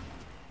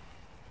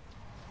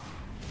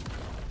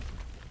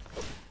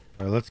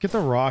 All right, let's get the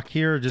rock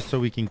here just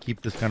so we can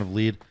keep this kind of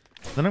lead.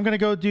 Then I'm going to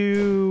go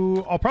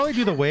do... I'll probably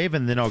do the wave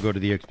and then I'll go to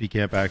the XP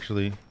camp,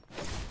 actually.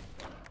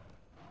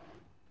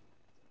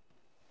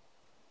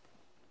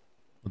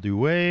 We'll do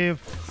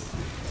wave.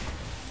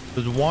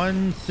 Does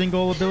one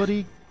single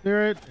ability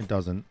clear it? It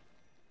doesn't.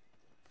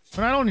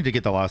 But I don't need to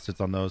get the last hits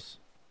on those.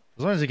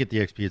 As long as I get the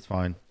XP, it's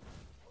fine.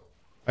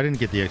 I didn't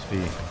get the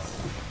XP.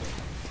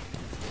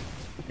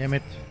 Damn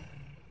it.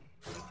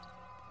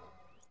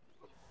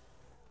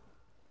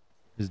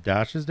 His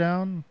dash is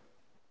down.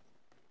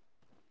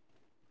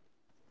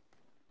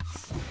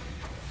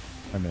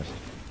 I missed.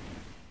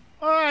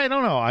 I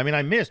don't know. I mean,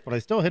 I missed, but I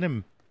still hit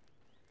him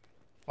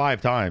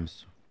 5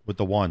 times with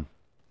the 1.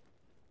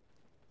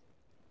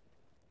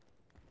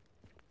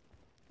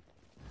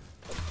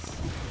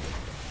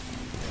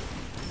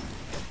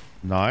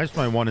 Nice.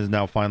 My 1 is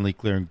now finally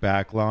clearing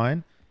back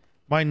line.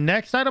 My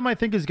next item, I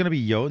think, is going to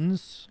be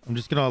Jotun's. I'm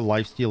just going to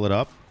lifesteal it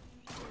up.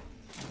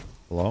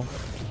 Hello?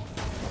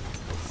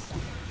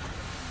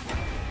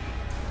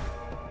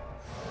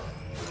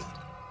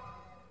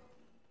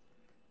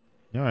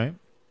 All right.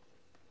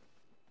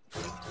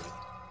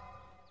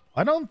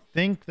 I don't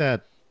think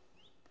that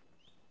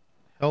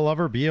he'll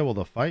ever be able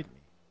to fight me.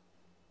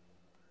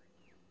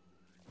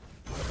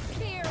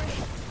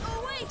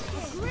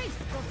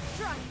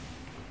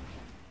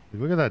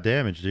 Look at that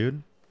damage,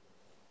 dude.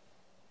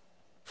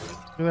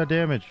 Look at that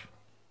damage.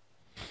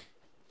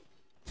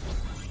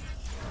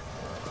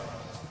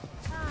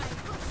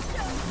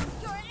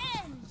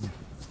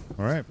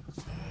 All right.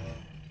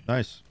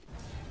 Nice.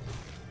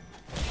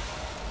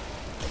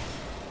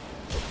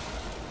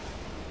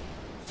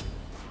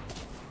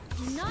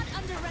 Not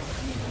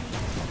underestimate me.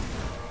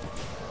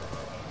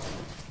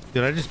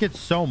 Dude, I just get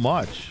so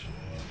much.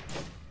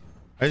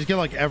 I just get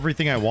like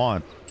everything I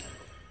want.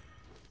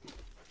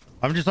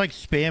 I'm just like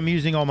spam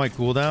using all my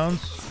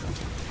cooldowns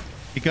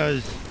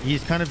because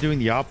he's kind of doing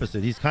the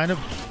opposite. He's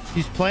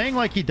playing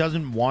like he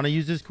doesn't want to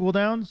use his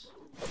cooldowns.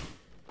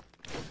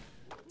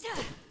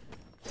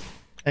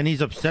 And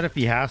he's upset if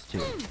he has to,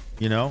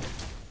 you know?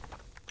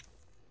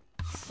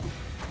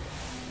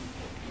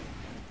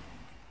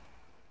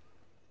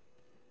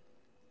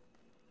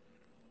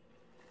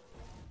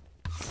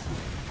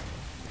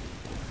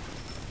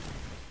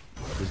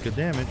 Does good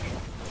damage.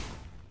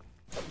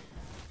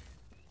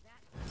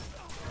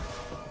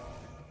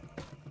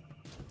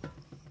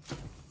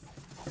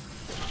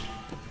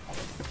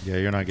 Yeah,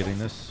 you're not getting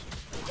this.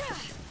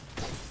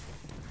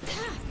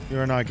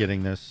 You're not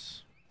getting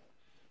this.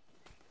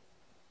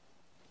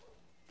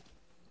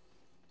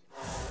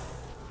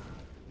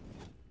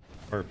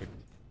 Perfect.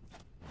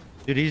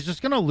 Dude, he's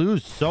just gonna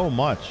lose so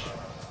much.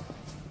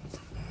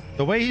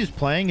 The way he's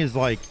playing is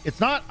like, it's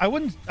not, I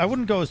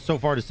wouldn't go so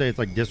far to say it's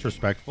like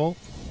disrespectful.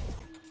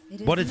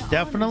 But it's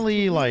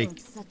definitely like,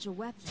 such a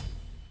weapon.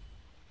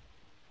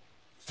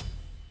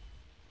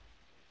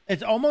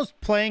 It's almost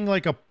playing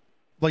like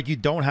you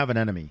don't have an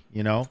enemy,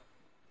 you know?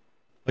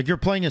 Like you're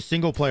playing a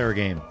single player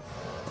game.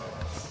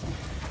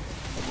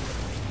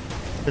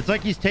 It's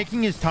like he's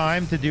taking his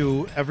time to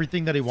do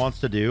everything that he wants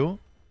to do,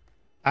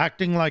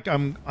 acting like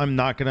I'm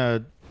not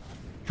gonna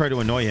try to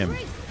annoy him.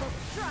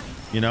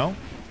 You know?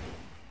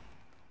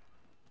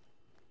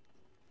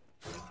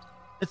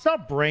 it's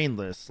not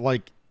brainless,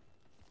 like,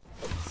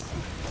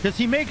 because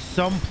he makes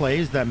some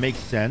plays that make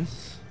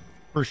sense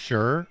for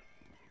sure,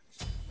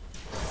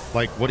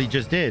 like what he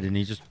just did, and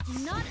he just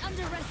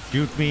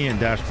juked me and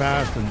dash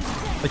past, and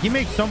like he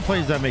makes some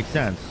plays that make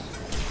sense,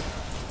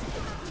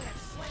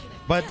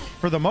 but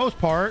for the most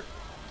part,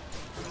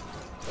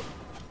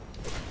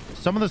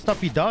 some of the stuff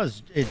he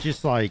does, it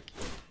just like,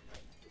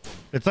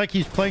 it's like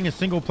he's playing a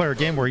single player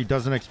game where he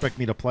doesn't expect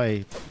me to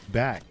play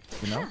back,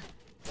 you know?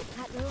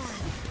 At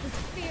last, the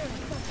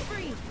spirits are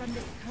free from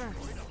this curse.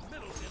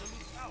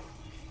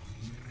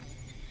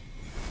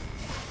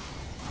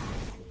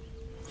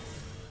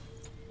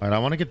 All right, I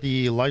want to get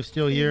the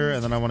lifesteal here,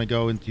 and then I want to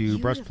go into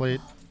breastplate.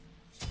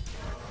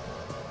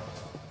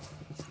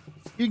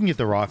 You can get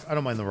the rock. I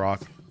don't mind the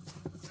rock.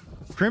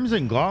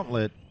 Crimson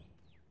Gauntlet.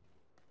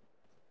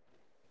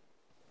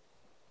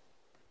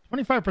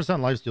 25%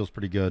 lifesteal is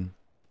pretty good.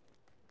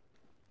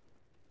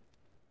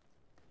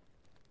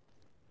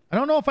 I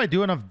don't know if I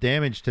do enough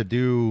damage to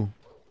do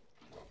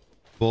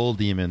Bull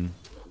Demon.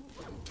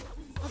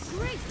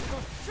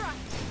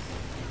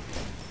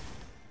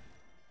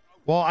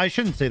 Well, I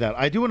shouldn't say that.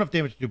 I do enough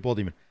damage to do Bull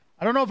Demon.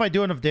 I don't know if I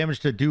do enough damage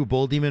to do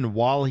Bull Demon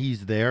while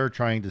he's there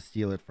trying to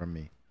steal it from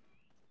me.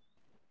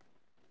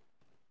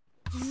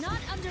 Not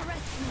underestimate.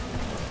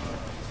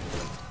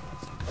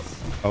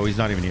 Oh, he's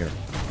not even here.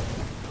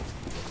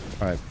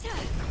 All right.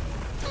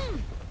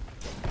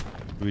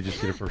 We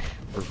just get it for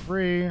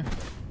free.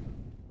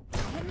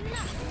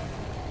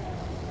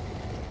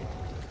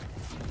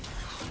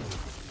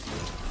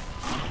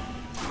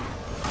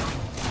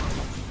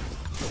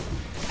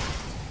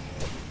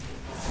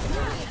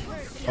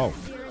 Oh.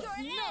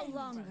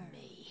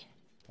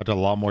 I did a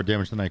lot more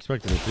damage than I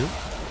expected it to.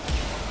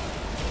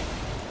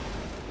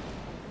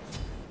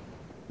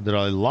 I did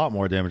a lot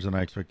more damage than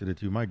I expected it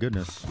to. My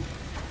goodness.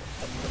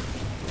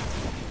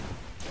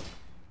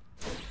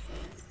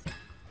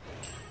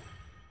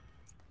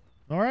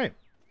 All right.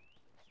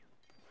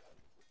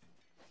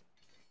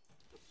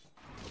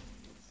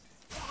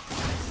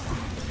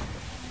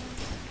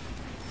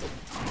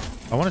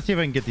 I want to see if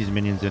I can get these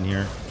minions in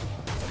here.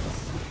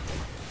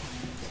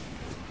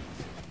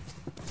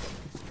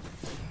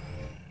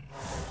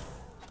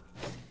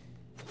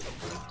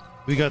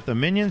 We got the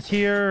minions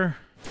here.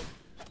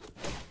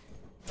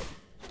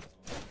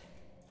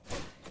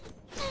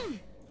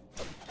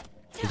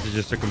 This is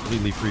just a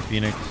completely free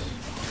Phoenix.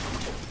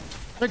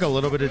 Take a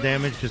little bit of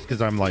damage just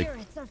because I'm like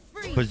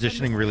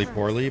positioning really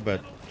poorly,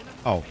 but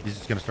oh, he's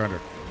just gonna surrender.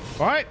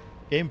 All right,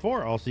 game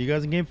 4. I'll see you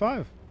guys in game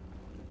 5.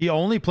 He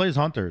only plays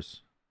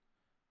hunters.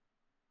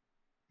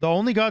 The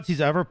only gods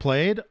he's ever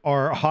played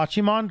are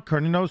Hachiman,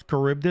 Kurninos,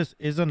 Charybdis,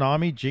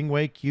 Izanami,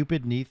 Jingwei,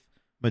 Cupid, Neith,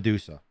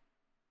 Medusa.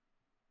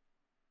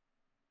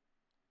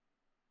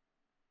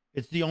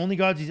 It's the only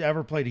gods he's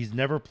ever played. He's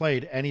never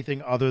played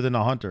anything other than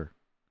a hunter.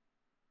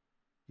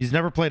 He's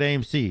never played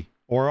AMC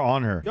or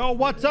on her. Yo,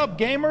 what's up,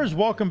 gamers?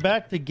 Welcome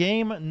back to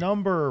game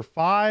number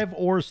 5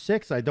 or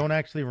 6. I don't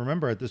actually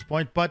remember at this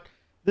point, but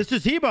this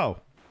is Hebo.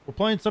 We're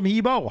playing some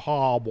Hebo.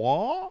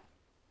 Ha-wah.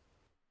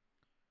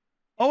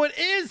 Oh, it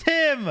is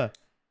him.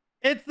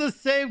 It's the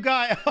same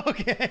guy.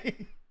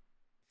 Okay.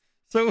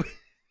 So,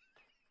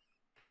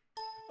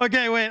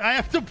 okay, wait. I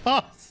have to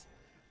pause.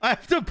 I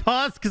have to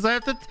pause because I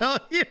have to tell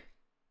you.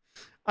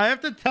 I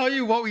have to tell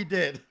you what we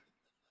did.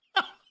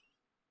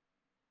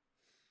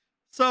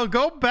 So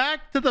go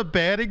back to the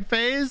banning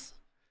phase.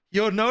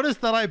 You'll notice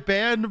that I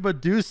banned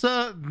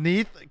Medusa,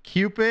 Neith,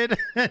 Cupid,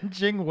 and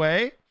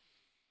Jingwei.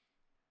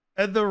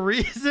 And the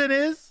reason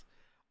is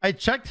I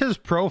checked his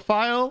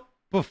profile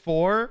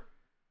before.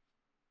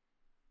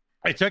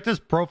 I checked his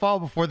profile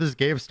before this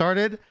game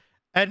started,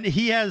 and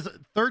he has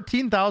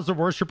 13,000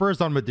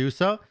 worshippers on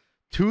Medusa,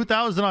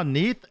 2,000 on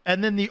Neith,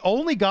 and then the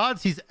only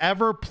gods he's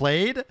ever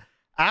played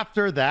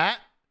after that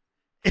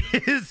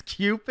is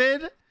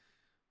Cupid,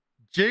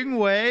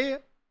 Jingwei,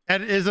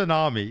 and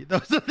Izanami.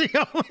 Those are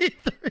the only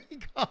 3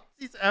 gods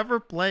he's ever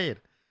played.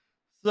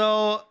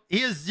 So he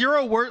has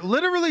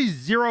literally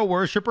zero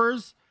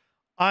worshippers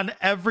on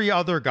every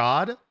other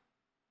god.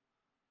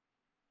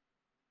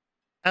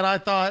 And I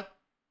thought,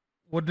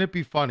 wouldn't it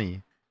be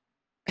funny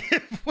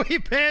if we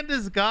banned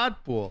his god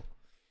pool?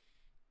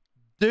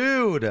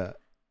 Dude,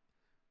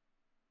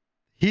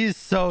 he's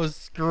so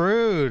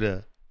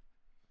screwed.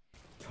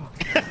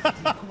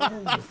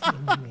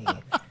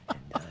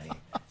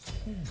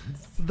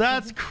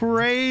 That's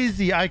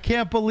crazy. I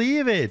can't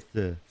believe it.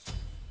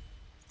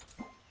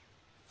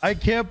 I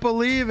can't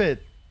believe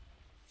it.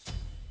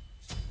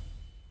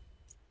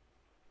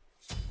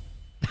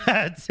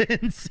 That's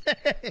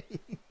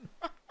insane.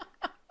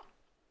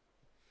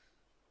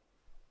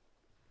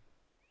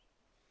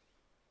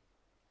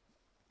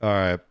 All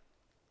right.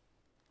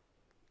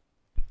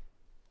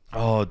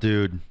 Oh,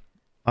 dude.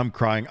 I'm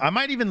crying. I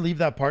might even leave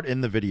that part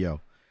in the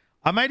video.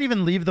 I might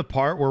even leave the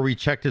part where we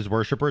checked his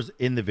worshippers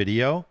in the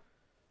video,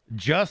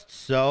 just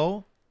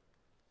so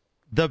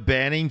the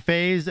banning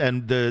phase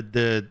and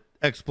the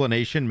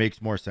explanation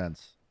makes more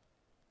sense.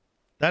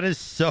 That is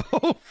so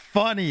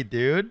funny,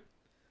 dude.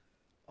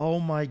 Oh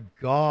my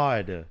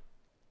God.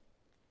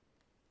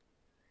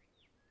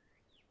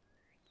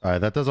 All right,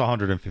 that does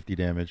 150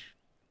 damage.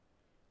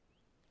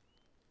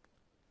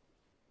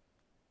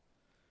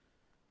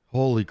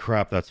 Holy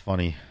crap, that's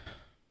funny.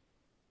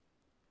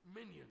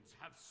 Minions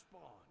have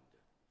spawned.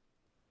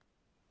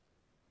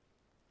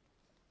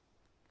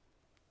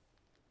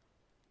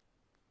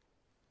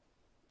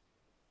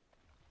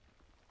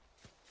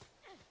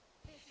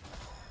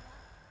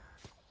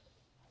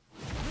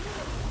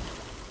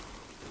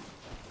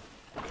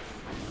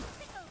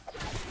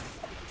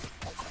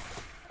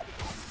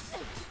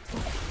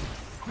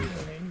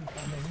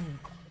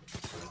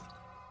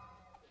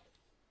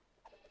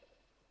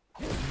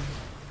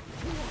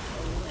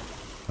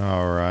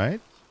 All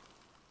right.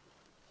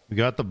 We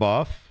got the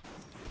buff.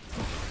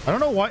 I don't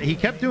know why he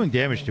kept doing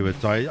damage to it,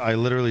 so I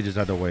literally just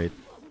had to wait.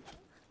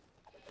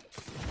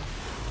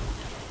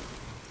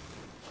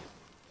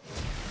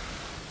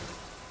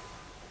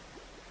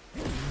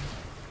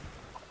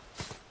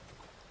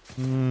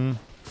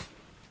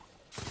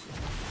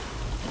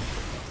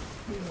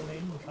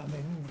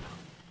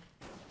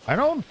 I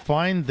don't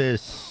find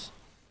this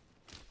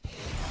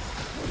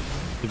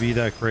to be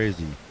that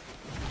crazy.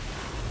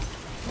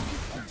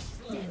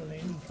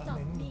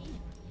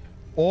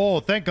 Oh,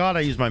 thank God I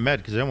used my med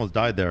because I almost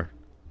died there.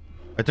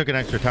 I took an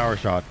extra tower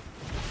shot.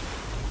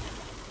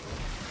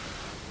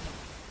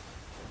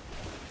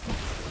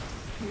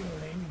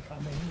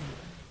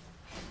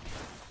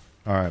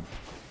 All right.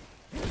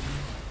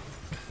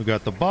 We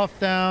got the buff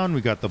down.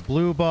 We got the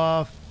blue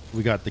buff.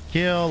 We got the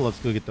kill. Let's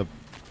go get the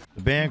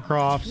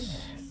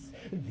Bancrofts.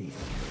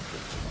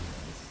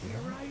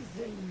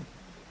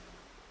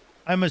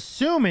 I'm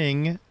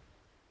assuming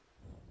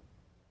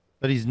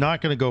that he's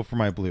not going to go for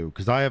my blue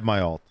because I have my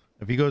ult.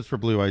 If he goes for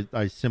blue,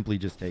 I simply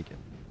just take it.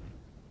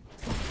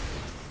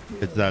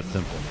 It's that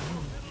simple.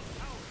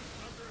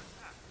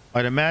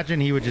 I'd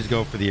imagine he would just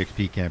go for the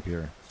XP camp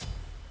here.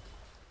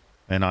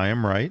 And I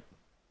am right.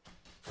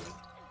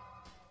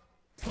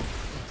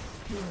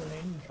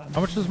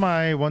 How much does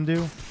my one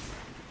do?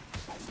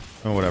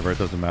 Oh, whatever. It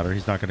doesn't matter.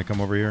 He's not going to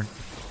come over here.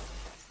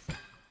 If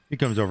he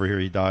comes over here,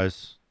 he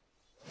dies.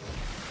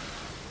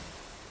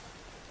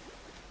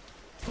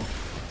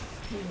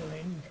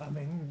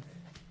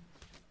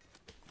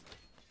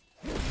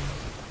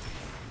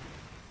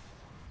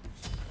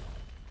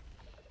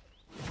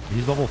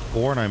 He's level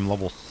 4 and I'm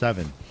level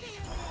 7.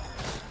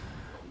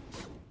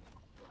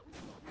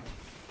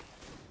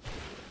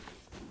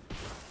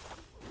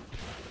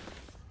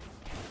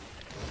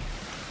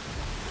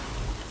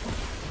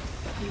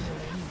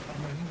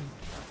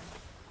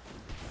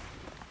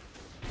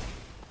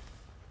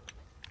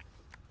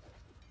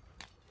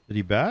 Did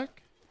he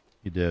back?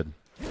 He did.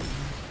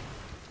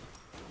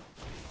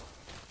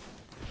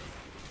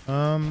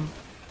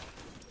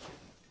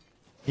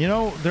 You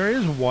know, there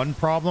is one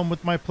problem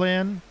with my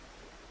plan.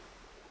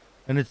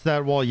 And it's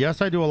that, well,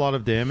 yes, I do a lot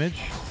of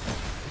damage.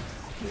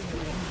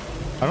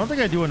 I don't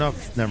think I do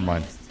enough. Never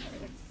mind.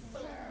 I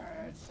was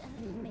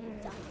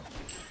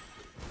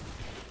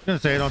going to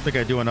say I don't think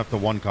I do enough to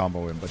one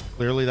combo him, but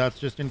clearly that's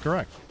just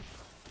incorrect.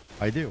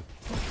 I do.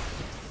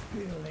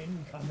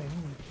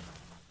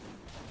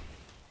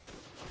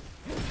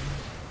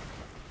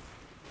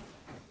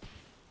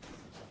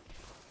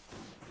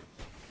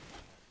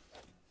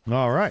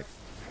 All right.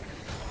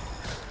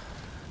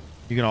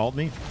 You gonna ult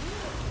me?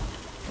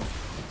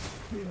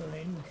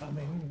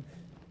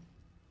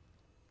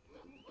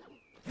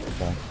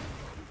 Bonk.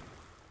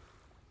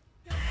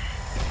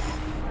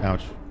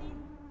 Ouch.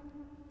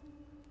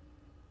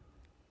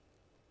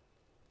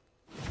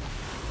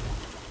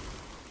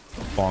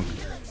 Bonk.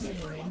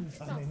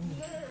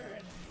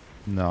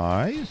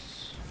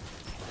 Nice.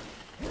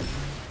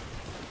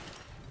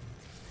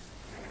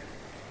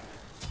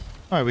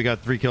 All right, we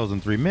got 3 kills in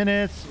 3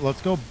 minutes.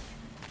 Let's go.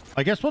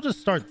 I guess we'll just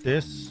start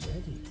this.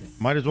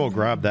 Might as well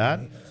grab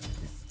that.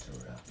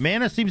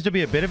 Mana seems to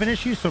be a bit of an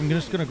issue, so I'm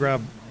just going to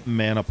grab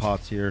mana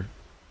pots here.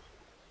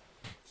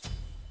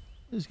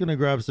 Just going to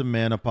grab some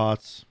mana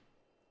pots.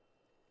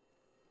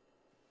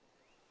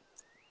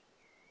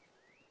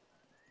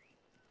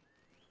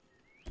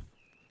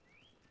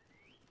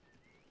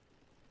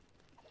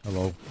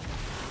 Hello.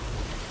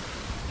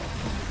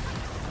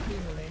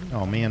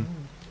 Oh, man.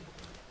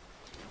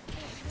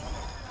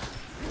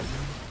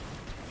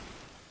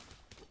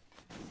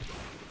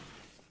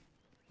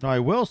 Now, I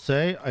will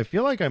say, I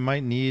feel like I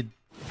might need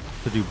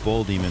to do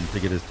Bull Demon to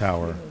get his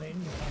tower.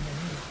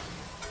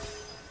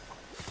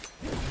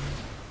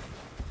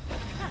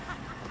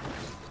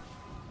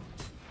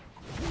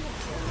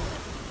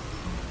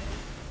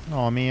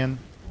 Oh, man.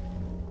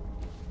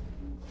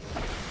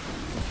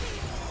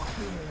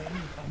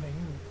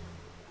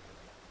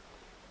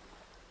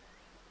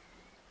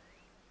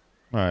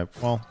 All right,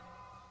 well.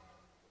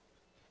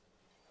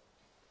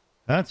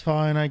 That's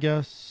fine, I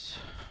guess.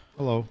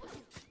 Hello.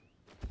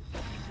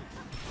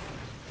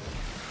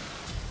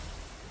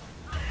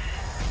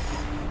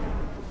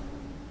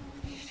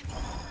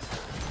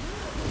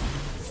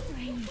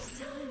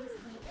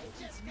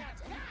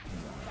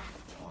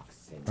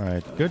 All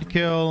right, good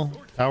kill.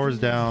 Tower's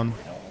down.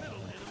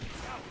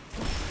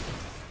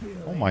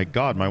 Oh my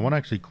god, my one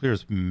actually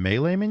clears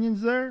melee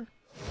minions there?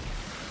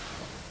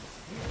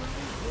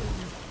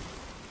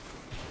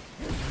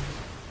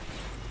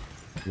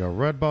 We got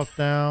red buff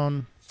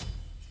down.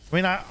 I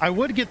mean, I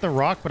would get the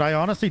rock, but I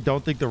honestly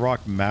don't think the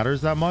rock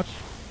matters that much.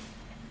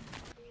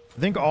 I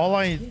think all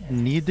I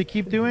need to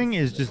keep doing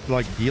is just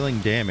like dealing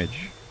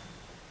damage.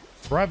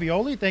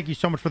 Ravioli, thank you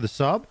so much for the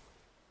sub.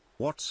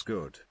 What's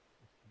good?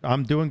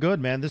 I'm doing good,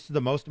 man. This is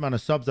the most amount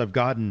of subs I've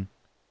gotten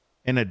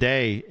in a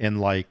day in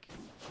like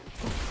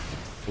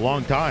a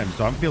long time.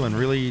 So I'm feeling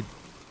really,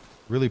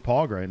 really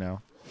pog right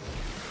now.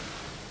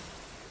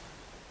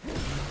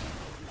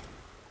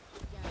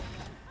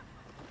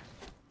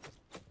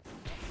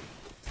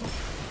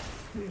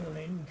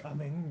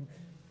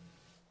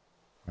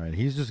 All right,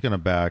 he's just going to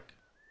back.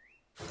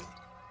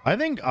 I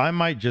think I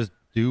might just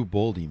do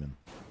Bull Demon.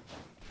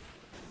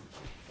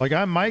 Like,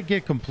 I might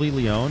get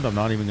completely owned. I'm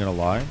not even going to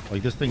lie.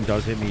 Like, this thing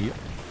does hit me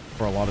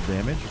for a lot of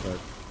damage, but...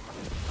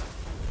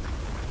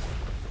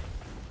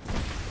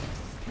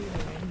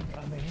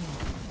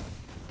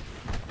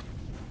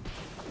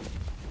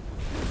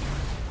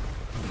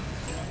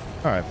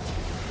 All right.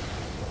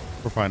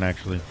 We're fine,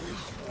 actually.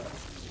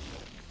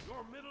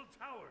 Your middle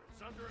tower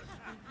is under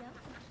attack.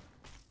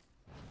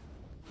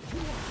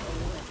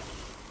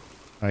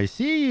 I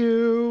see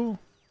you.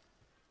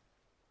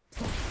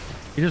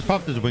 He just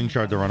popped his wing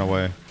shard to run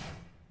away.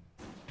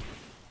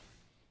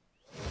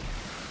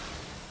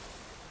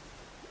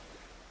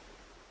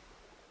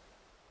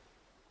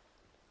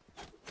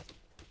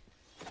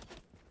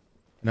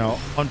 Now,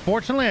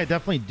 unfortunately, I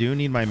definitely do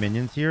need my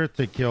minions here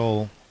to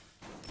kill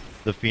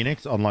the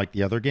Phoenix, unlike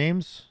the other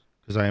games,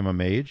 because I am a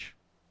mage.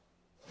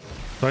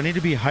 So I need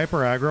to be hyper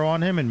aggro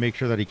on him and make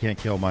sure that he can't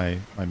kill my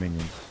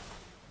minions.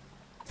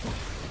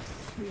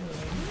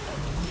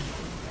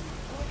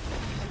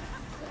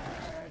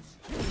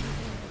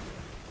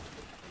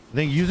 I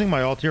think using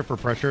my ult here for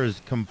pressure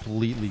is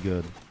completely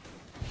good.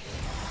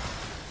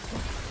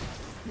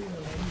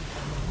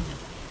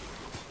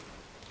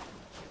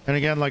 And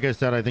again, like I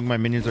said, I think my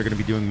minions are going to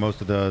be doing most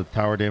of the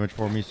tower damage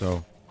for me, so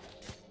I'm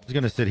just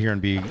going to sit here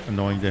and be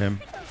annoying to him.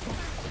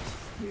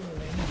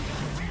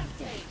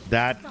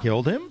 That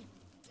killed him.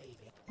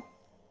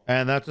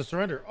 And that's a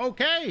surrender.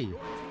 Okay.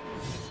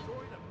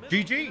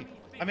 GG.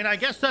 I mean, I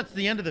guess that's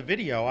the end of the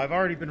video. I've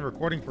already been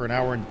recording for an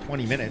hour and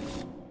 20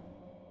 minutes.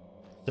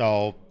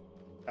 So...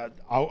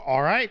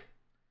 all right.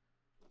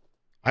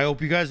 I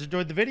hope you guys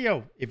enjoyed the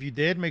video. If you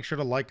did, make sure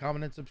to like,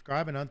 comment, and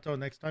subscribe. And until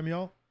next time,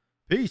 y'all,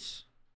 peace.